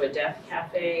and also a death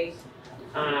cafe.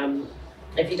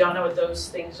 If you don't know what those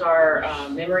things are,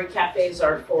 memory cafes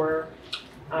are for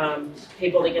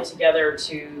people to get together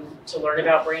to learn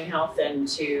about brain health and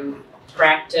to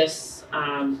practice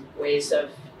ways of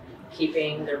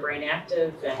keeping their brain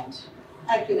active. And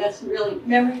actually, that's really,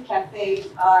 memory cafes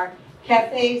are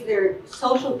cafes, they're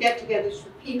social get-togethers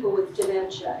for people with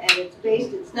dementia, and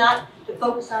it's not to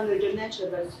focus on their dementia,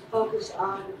 but it's to focus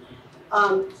on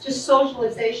just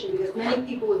socialization, because many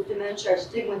people with dementia are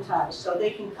stigmatized, so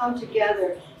they can come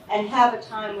together and have a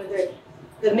time where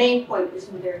the main point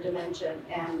isn't their dementia,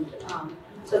 and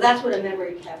so that's what a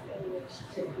memory cafe is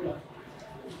typically.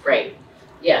 Great.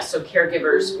 Yeah, so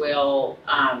caregivers will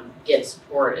get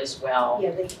support as well.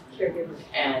 Yeah, the caregivers.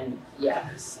 And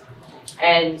yes.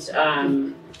 And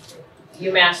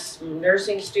UMass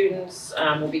nursing students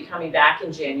will be coming back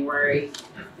in January.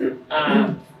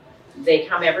 They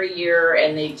come every year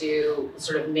and they do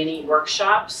sort of mini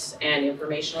workshops and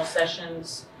informational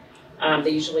sessions. They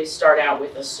usually start out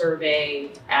with a survey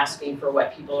asking for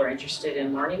what people are interested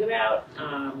in learning about.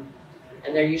 And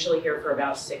they're usually here for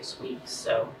about 6 weeks.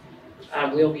 So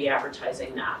we'll be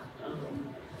advertising that.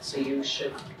 So you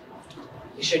should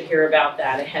hear about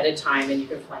that ahead of time, and you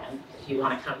can plan if you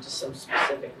want to come to some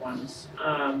specific ones.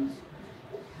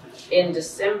 In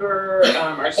December,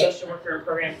 our social worker and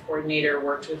program coordinator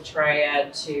worked with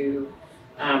Triad to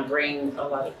bring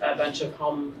a bunch of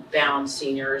homebound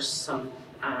seniors some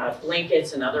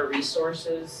blankets and other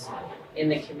resources in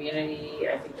the community.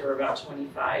 I think there were about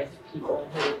 25 people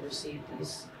who received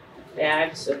these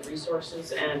bags of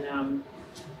resources, and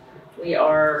we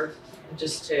are,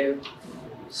 just to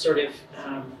sort of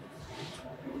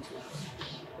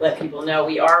let people know,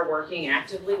 we are working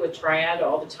actively with Triad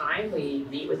all the time. We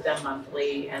meet with them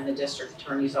monthly and the district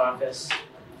attorney's office,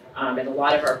 and a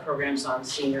lot of our programs on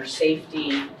senior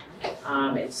safety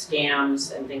and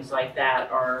scams and things like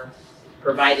that are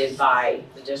provided by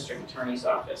the district attorney's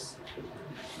office.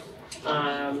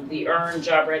 The EARN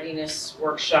Job Readiness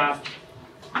Workshop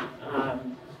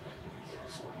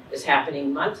is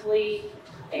happening monthly,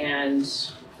 and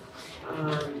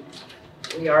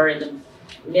we are in the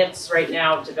midst right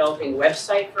now of developing a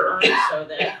website for EARN so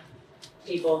that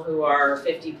people who are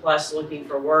 50 plus looking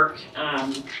for work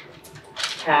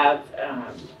have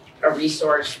a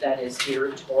resource that is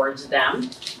geared towards them,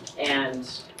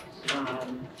 and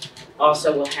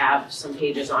also we'll have some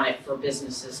pages on it for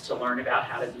businesses to learn about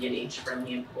how to be an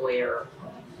age-friendly employer,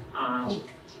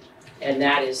 and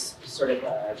that is sort of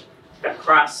a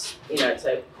cross, it's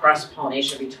a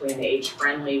cross-pollination between the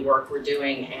age-friendly work we're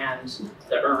doing and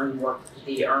the EARN work,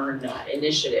 the EARN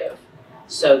initiative,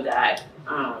 so that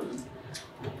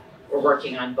we're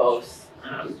working on both.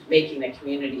 Making the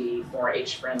community more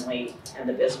age-friendly and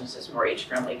the businesses more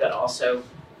age-friendly, but also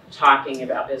talking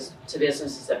about to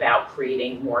businesses about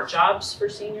creating more jobs for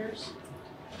seniors.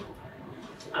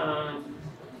 Let's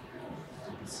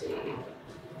see.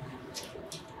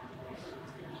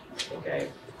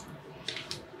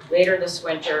 Later this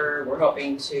winter, we're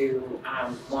hoping to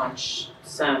launch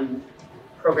some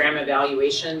program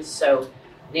evaluations. So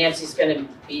Nancy's going to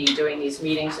be doing these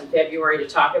meetings in February to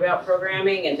talk about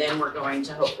programming, and then we're going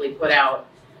to hopefully put out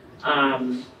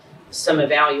some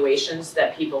evaluations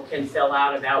that people can fill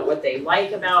out about what they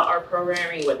like about our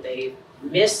programming, what they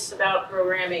miss about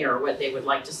programming, or what they would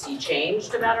like to see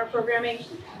changed about our programming.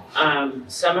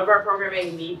 Some of our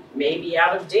programming may be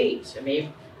out of date.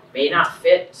 It may not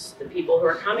fit the people who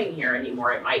are coming here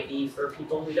anymore. It might be for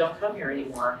people who don't come here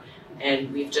anymore.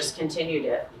 And we've just continued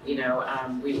it. We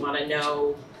want to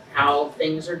know how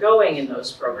things are going in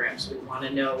those programs. We want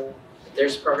to know if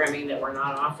there's programming that we're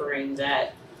not offering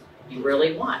that you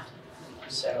really want.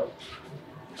 So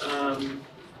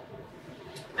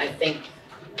I think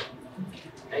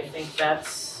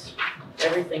that's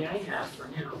everything I have for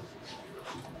now.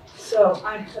 So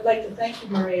I'd like to thank you,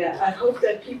 Maria. I hope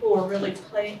that people are really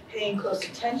paying close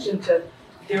attention to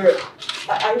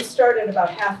I started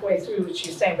about halfway through what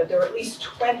she's saying, but there are at least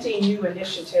 20 new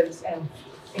initiatives and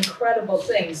incredible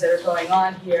things that are going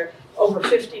on here. Over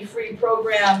 50 free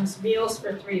programs, meals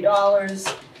for $3,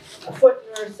 a foot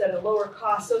nurse at a lower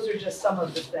cost. Those are just some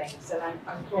of the things, and I'm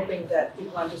hoping that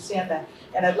people understand that.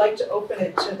 And I'd like to open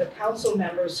it to the council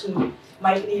members who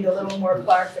might need a little more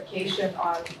clarification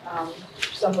on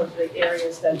some of the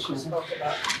areas that she spoke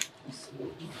about.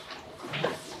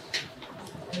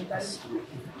 Anybody?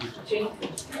 Jean?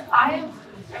 I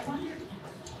wondered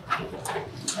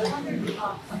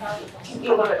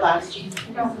about last year.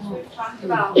 We've talked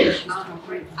about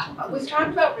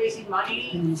raising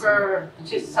money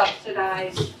to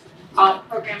subsidize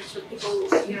programs for people,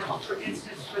 for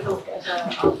instance, for the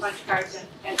punch cards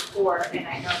and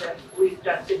I know that we've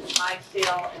done the live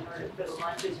sale in order for the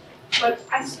lunches, but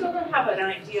I still don't have an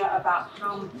idea about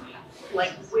how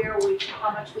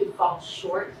much we fall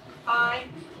short by,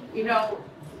 I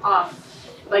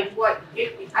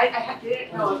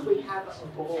didn't know if we have a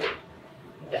goal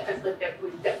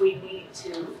that we need to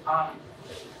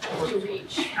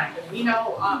reach, kind of,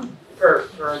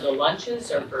 For the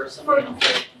lunches or for something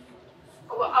else?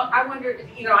 Well, I wondered,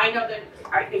 I know that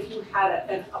if you had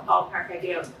a ballpark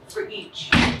idea for each,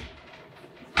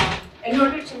 in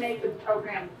order to make the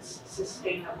program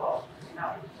sustainable,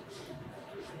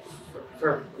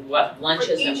 For what,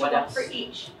 lunches and what else? For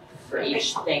each. For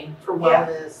each thing? For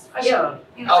wellness. Yeah.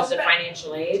 Oh, the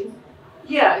financial aid?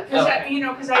 Yeah, because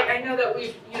Okay. I know that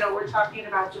we're talking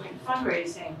about doing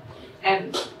fundraising,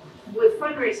 and with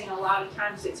fundraising, a lot of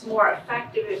times it's more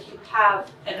effective if you have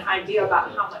an idea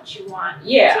about how much you want to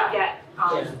get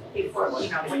before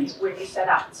when you set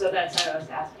up. So that's what I was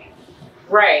asking.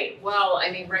 Right. Well,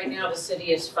 right now the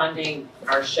city is funding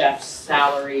our chef's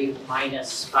salary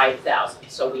minus $5,000,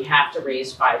 so we have to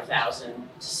raise $5,000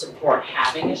 to support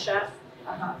having a chef.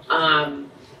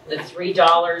 The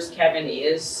 $3, Kevin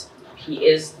is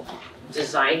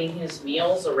designing his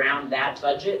meals around that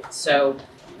budget, so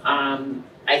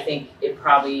I think it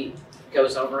probably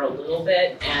goes over a little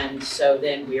bit, and so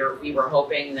then we were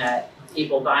hoping that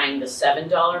people buying the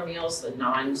 $7 meals, the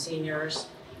non-seniors,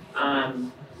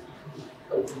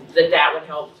 that would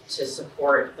help to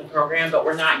support the program, but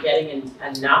we're not getting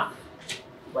enough.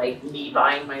 Like me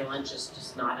buying my lunch is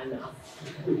just not enough.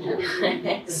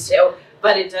 So,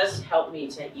 but it does help me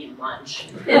to eat lunch.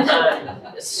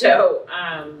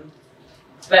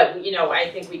 But you know, I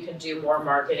think we could do more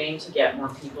marketing to get more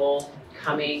people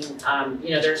coming.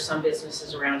 You know, there's some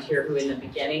businesses around here who in the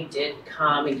beginning did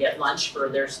come and get lunch for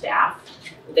their staff,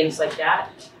 things like that.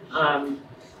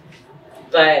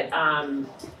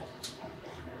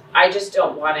 I just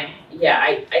don't want to,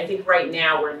 I think right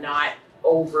now we're not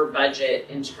over budget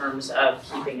in terms of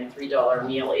keeping a $3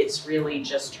 meal. It's really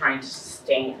just trying to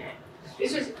sustain it.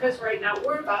 It's just because right now,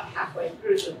 we're about halfway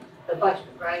through the budget,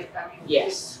 right? I mean,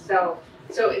 Yes. So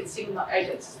it seemed like, I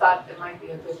just thought it might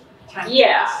be a good time. to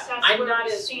Yeah, assess I'm where not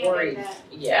we as stand worried. and then,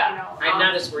 Yeah, you know, I'm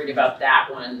not as worried about that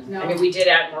one. No. I mean, we did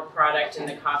add more product in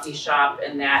the coffee shop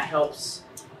and that helps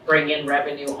bring in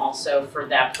revenue also for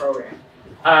that program.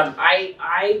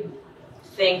 I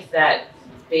think that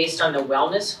based on the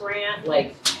wellness grant,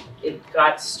 like it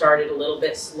got started a little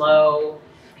bit slow.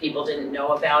 People didn't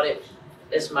know about it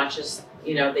as much as,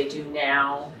 you know, they do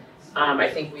now. I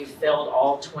think we've filled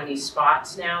all 20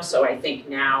 spots now. So I think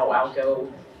now I'll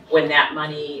go, when that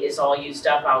money is all used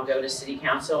up, I'll go to city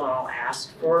council and I'll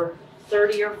ask for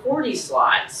 30 or 40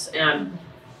 slots.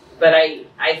 But I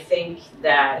think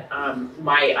that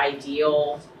my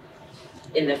ideal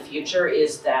in the future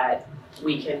is that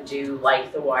we can do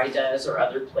like the Y does or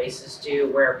other places do,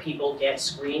 where people get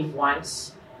screened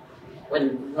once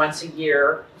a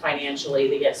year financially.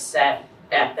 They get set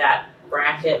at that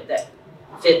bracket that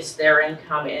fits their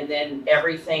income, and then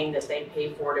everything that they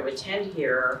pay for to attend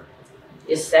here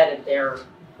is set at their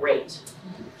rate.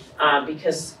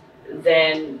 Because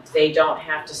then they don't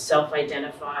have to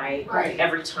self-identify Right.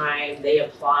 every time they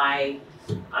apply.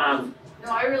 No,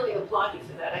 I really applaud you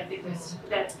for that. I think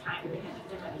that's kind of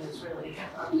anonymity is really.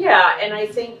 Yeah, and I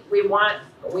think we want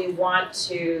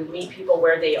to meet people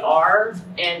where they are,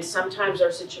 and sometimes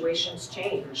our situations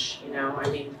change. You know, I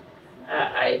mean,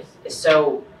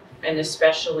 and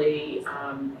especially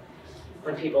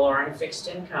when people are on fixed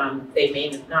income, they may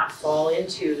not fall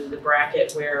into the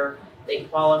bracket where they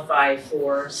qualify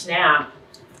for SNAP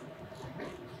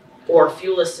or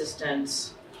fuel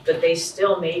assistance, but they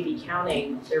still may be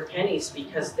counting their pennies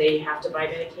because they have to buy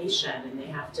medication and they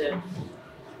have to,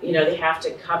 you know, they have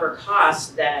to cover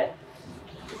costs that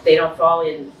they don't fall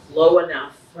in low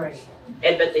enough. Right.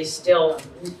 But they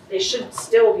should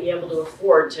still be able to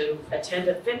afford to attend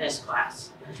a fitness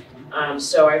class.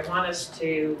 So I want us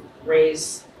to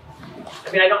raise,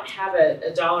 I mean, I don't have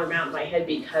a dollar amount in my head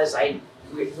because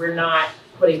we're not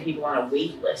putting people on a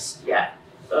wait list yet.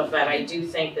 But I do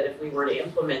think that if we were to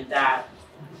implement that,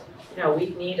 you know,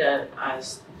 we'd need a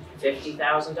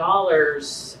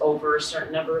 $50,000 over a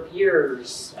certain number of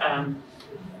years. Can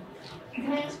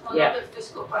I ask one Yeah. other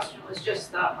fiscal question? Was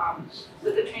just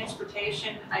with the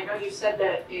transportation. I know you said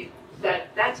that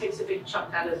that takes a big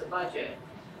chunk out of the budget.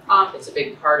 It's a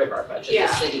big part of our budget. Yeah.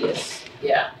 The city is,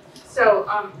 yeah. So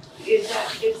in terms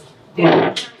of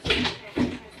transportation,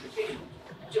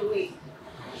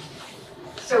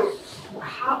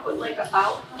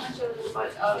 how much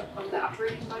of the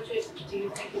operating budget do you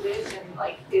think it is, and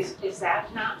like is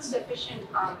that not sufficient?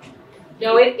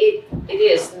 No, it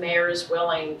is. The mayor is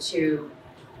willing to,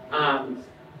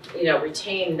 you know,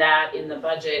 retain that in the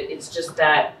budget. It's just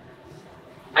that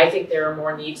I think there are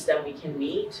more needs than we can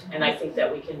meet, and I think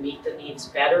that we can meet the needs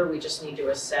better. We just need to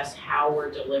assess how we're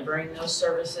delivering those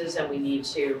services, and we need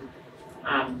to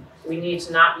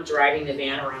not be driving the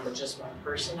van around with just one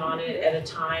person on it at a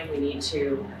time. We need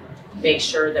to make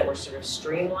sure that we're sort of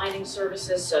streamlining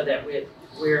services so that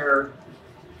we're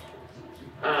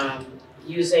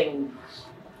using,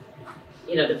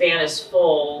 you know, the van is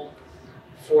full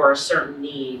for a certain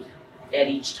need at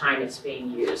each time it's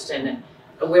being used. And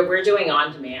we're doing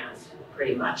on demand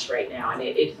pretty much right now, and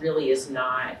it really is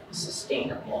not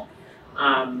sustainable.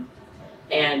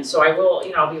 And so I will,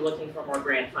 you know, I'll be looking for more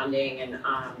grant funding, and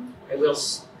I will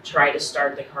try to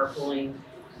start the carpooling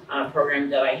program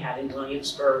that I had in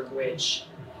Williamsburg, which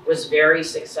was very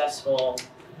successful,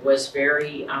 was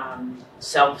very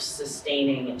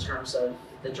self-sustaining in terms of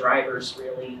the drivers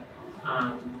really.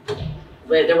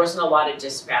 There wasn't a lot of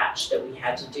dispatch that we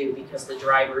had to do because the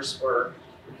drivers were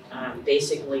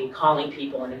basically calling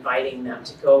people and inviting them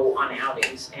to go on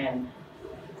outings, and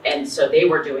so they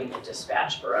were doing the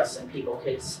dispatch for us, and people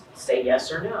could say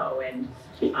yes or no, and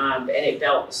it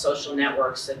built social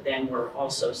networks that then were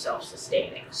also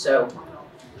self-sustaining. So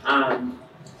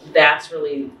that's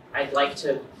really, I'd like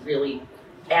to really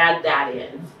add that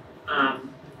in,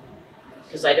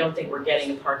 because I don't think we're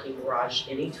getting a parking garage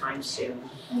anytime soon.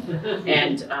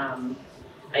 And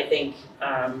I think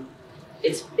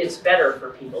it's better for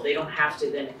people. They don't have to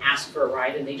then ask for a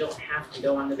ride, and they don't have to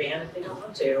go on the van if they don't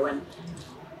want to, and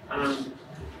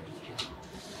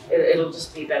it'll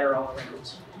just be better all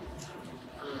around.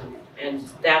 And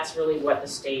that's really what the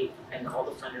state and all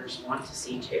the funders want to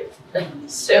see too.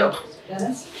 So,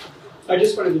 Dennis? I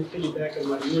just wanted to piggyback on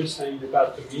what you were saying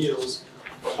about the meals.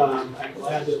 I'm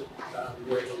glad that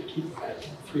you're able to keep them at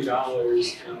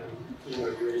 $3 and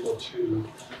you're able to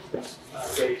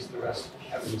raise the rest of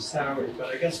Kevin's salary. But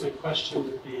I guess my question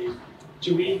would be,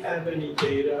 do we have any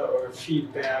data or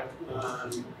feedback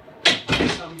on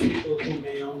some people who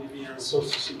may only be on Social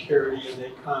Security and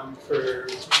they come for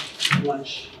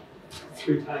lunch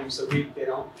 3 times a week, they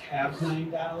don't have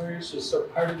 $9? Is so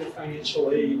part of the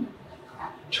financial aid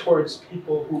towards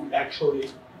people who actually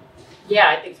yeah,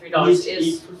 I think $3 need is to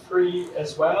eat for free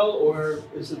as well, or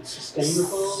is it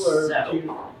sustainable, or do you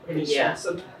have any sense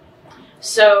of that?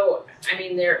 So, I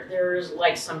mean, there's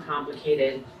like some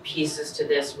complicated pieces to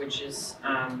this, which is,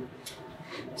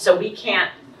 so we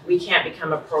can't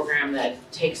become a program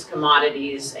that takes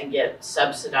commodities and get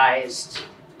subsidized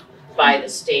by the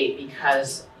state,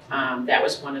 because that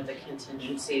was one of the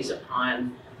contingencies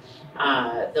upon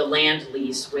the land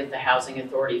lease with the housing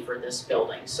authority for this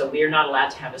building. So we are not allowed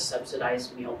to have a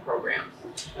subsidized meal program,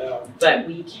 but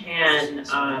we can,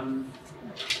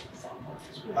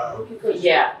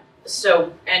 yeah.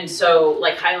 So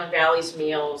like Highland Valley's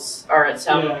meals are at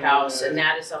Salvo House, and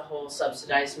that is a whole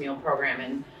subsidized meal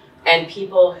program. And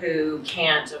people who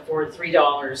can't afford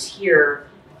 $3 here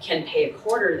can pay a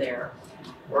quarter there,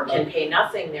 or can pay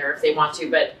nothing there if they want to.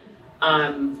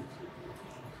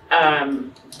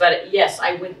 But yes,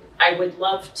 I would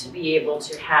love to be able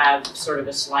to have sort of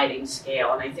a sliding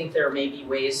scale, and I think there may be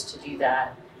ways to do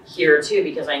that here too,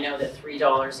 because I know that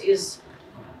 $3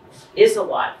 is a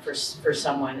lot for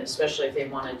someone, especially if they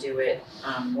want to do it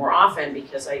more often,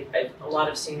 because a lot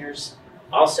of seniors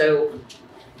also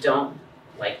don't,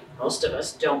 like most of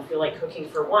us, don't feel like cooking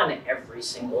for one every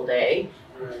single day.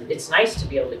 Right. It's nice to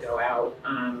be able to go out,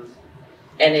 and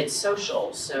it's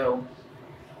social, so.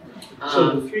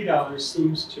 So the $3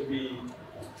 seems to be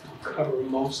cover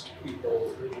most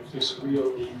people, and if there's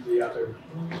real need, the other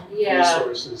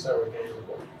resources are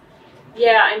available.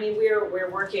 Yeah, I mean, we're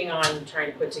working on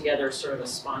trying to put together sort of a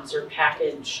sponsor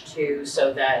package too,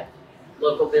 so that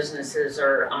local businesses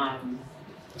or,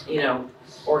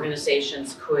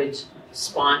 organizations could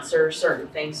sponsor certain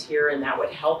things here, and that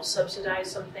would help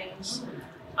subsidize some things.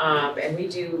 And we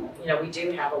do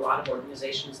have a lot of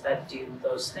organizations that do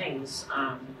those things.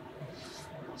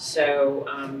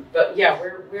 But yeah,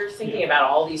 we're thinking about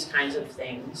all these kinds of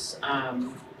things,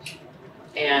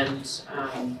 and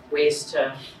ways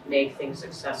to make things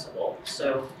accessible.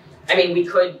 So, I mean, we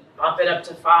could bump it up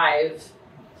to $5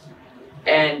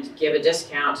 and give a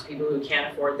discount to people who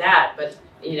can't afford that. But,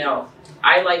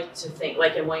 I like to think,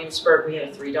 like in Williamsburg, we had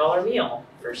a $3 meal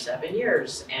for 7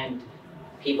 years, and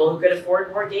people who could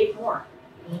afford more gave more.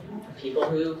 People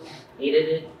who needed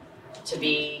it to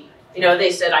be,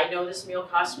 they said, I know this meal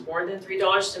costs more than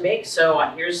 $3 to make, so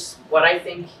here's what I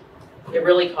think it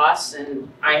really costs,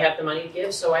 and I have the money to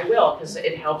give, so I will, because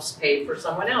it helps pay for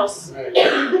someone else. Right.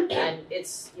 And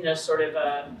it's, sort of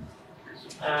a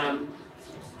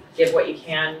give what you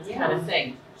can kind of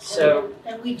thing. So.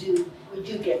 And we do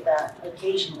get that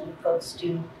occasionally. Folks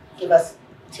do give us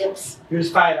tips. Here's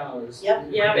 $5. Yep.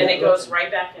 Yeah, and it goes right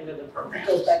back into the program. It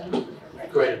goes back into the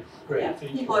program. Great, Yeah,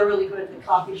 thank you. people are really good at the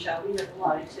coffee shop. We have a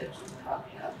lot of tips from the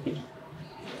coffee shop.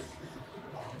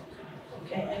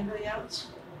 Okay, anybody else?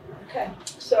 Okay,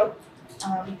 so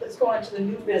let's go on to the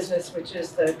new business, which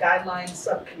is the guidelines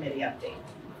subcommittee update.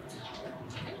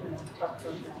 Talk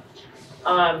from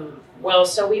that. Well,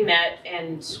 so we met,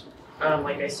 and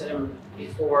like I said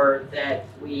before, that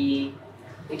we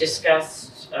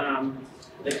discussed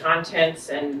the contents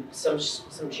and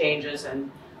some changes,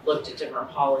 and looked at different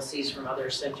policies from other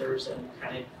centers, and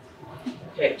kind of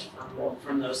picked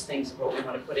from those things of what we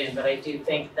want to put in. But I do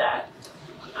think that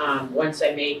once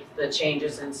I make the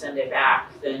changes and send it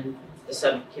back, then the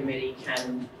subcommittee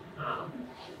can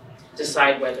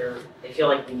decide whether they feel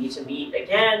like we need to meet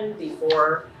again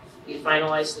before we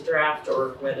finalize the draft,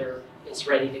 or whether it's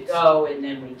ready to go, and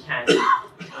then we can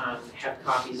have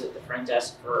copies at the front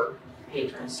desk for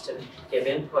patrons to give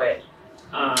input,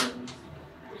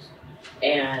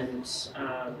 and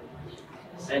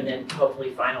then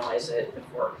hopefully finalize it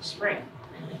before spring.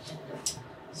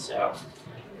 So,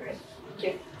 great.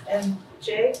 Okay, and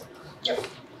Jay? Yep.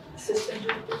 Assistant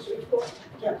Director's report?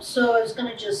 Yep, so I was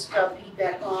gonna just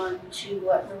piggyback on to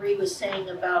what Marie was saying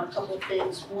about a couple of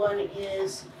things. One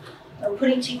is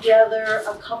putting together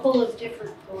a couple of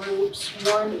different groups.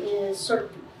 One is sort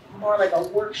of more like a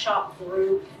workshop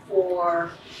group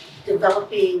for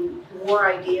developing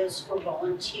more ideas for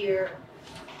volunteer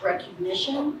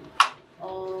recognition.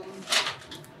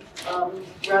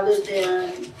 Rather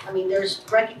than, I mean, there's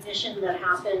recognition that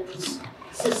happens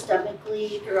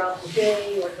systemically throughout the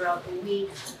day or throughout the week,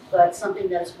 but something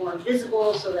that's more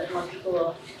visible so that more people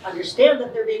will understand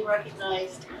that they're being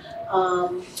recognized.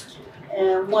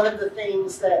 And one of the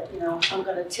things that, you know, I'm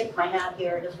gonna tip my hat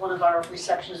here, because one of our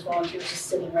receptionist volunteers is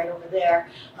sitting right over there.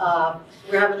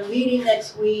 We're having a meeting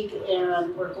next week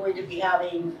and we're going to be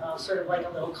having sort of like a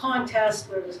little contest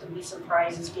where there's gonna be some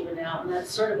prizes given out, and that's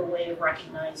sort of a way of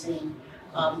recognizing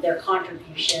their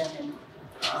contribution. And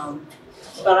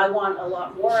but I want a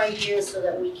lot more ideas so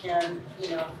that we can,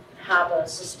 you know, have a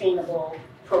sustainable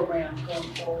program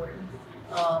going forward.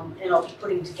 And I'll be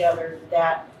putting together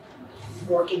that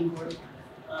working group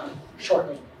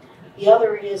shortly. The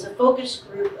other is a focus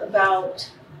group about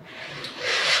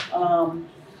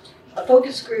a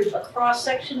focus group, a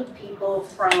cross-section of people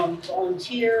from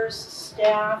volunteers,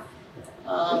 staff,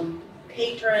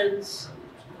 patrons,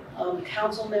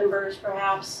 council members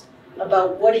perhaps,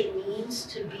 about what it means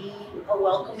to be a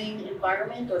welcoming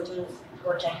environment or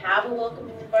to have a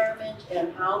welcoming environment,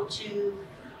 and how to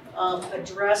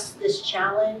address this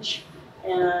challenge,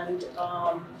 and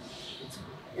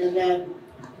then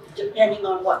depending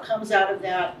on what comes out of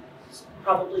that,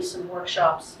 probably some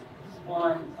workshops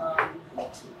on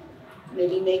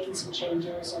maybe making some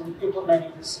changes and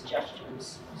implementing the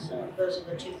suggestions. So those are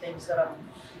the two things that I'm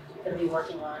going to be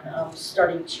working on. I'm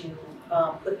starting to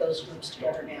put those groups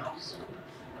together now, so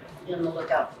be on the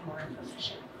lookout for more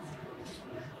information.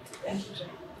 Thank you, Jen.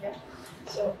 Yeah.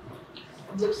 So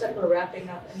it looks like we're wrapping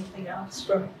up. Anything else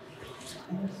from?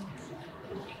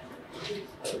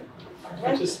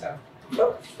 I just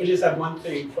have one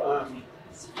thing.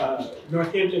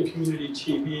 Northampton Community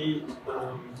TV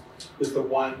is the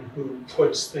one who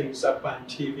puts things up on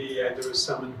TV. There was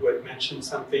someone who had mentioned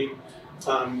something.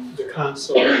 The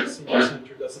console at the senior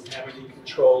center doesn't have any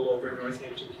control over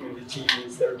Northampton Community TV.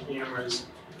 It's their cameras.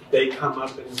 They come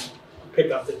up and pick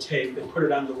up the tape and put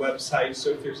it on the website. So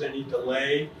if there's any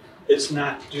delay, it's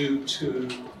not due to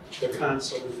the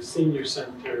console at the senior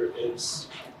center. It's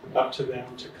up to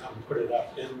them to come put it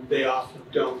up. And they often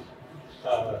don't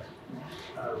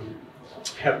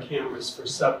have cameras for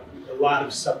a lot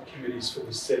of subcommittees for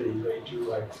the city. They do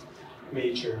like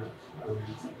major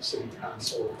city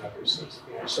council and others.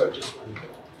 So I just wanted to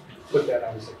put that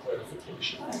out as a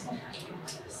clarification.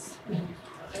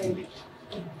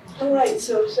 All right,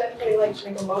 so does anybody like to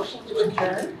make a motion to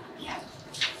adjourn?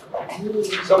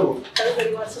 So moved.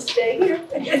 Everybody wants to stay here?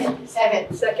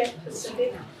 Second. Second,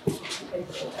 Cindy?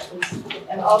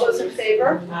 And all those in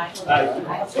favor?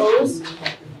 Aye. Opposed?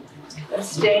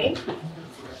 Abstained?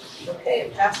 Okay,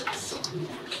 it passes.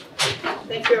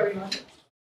 Thank you, everyone.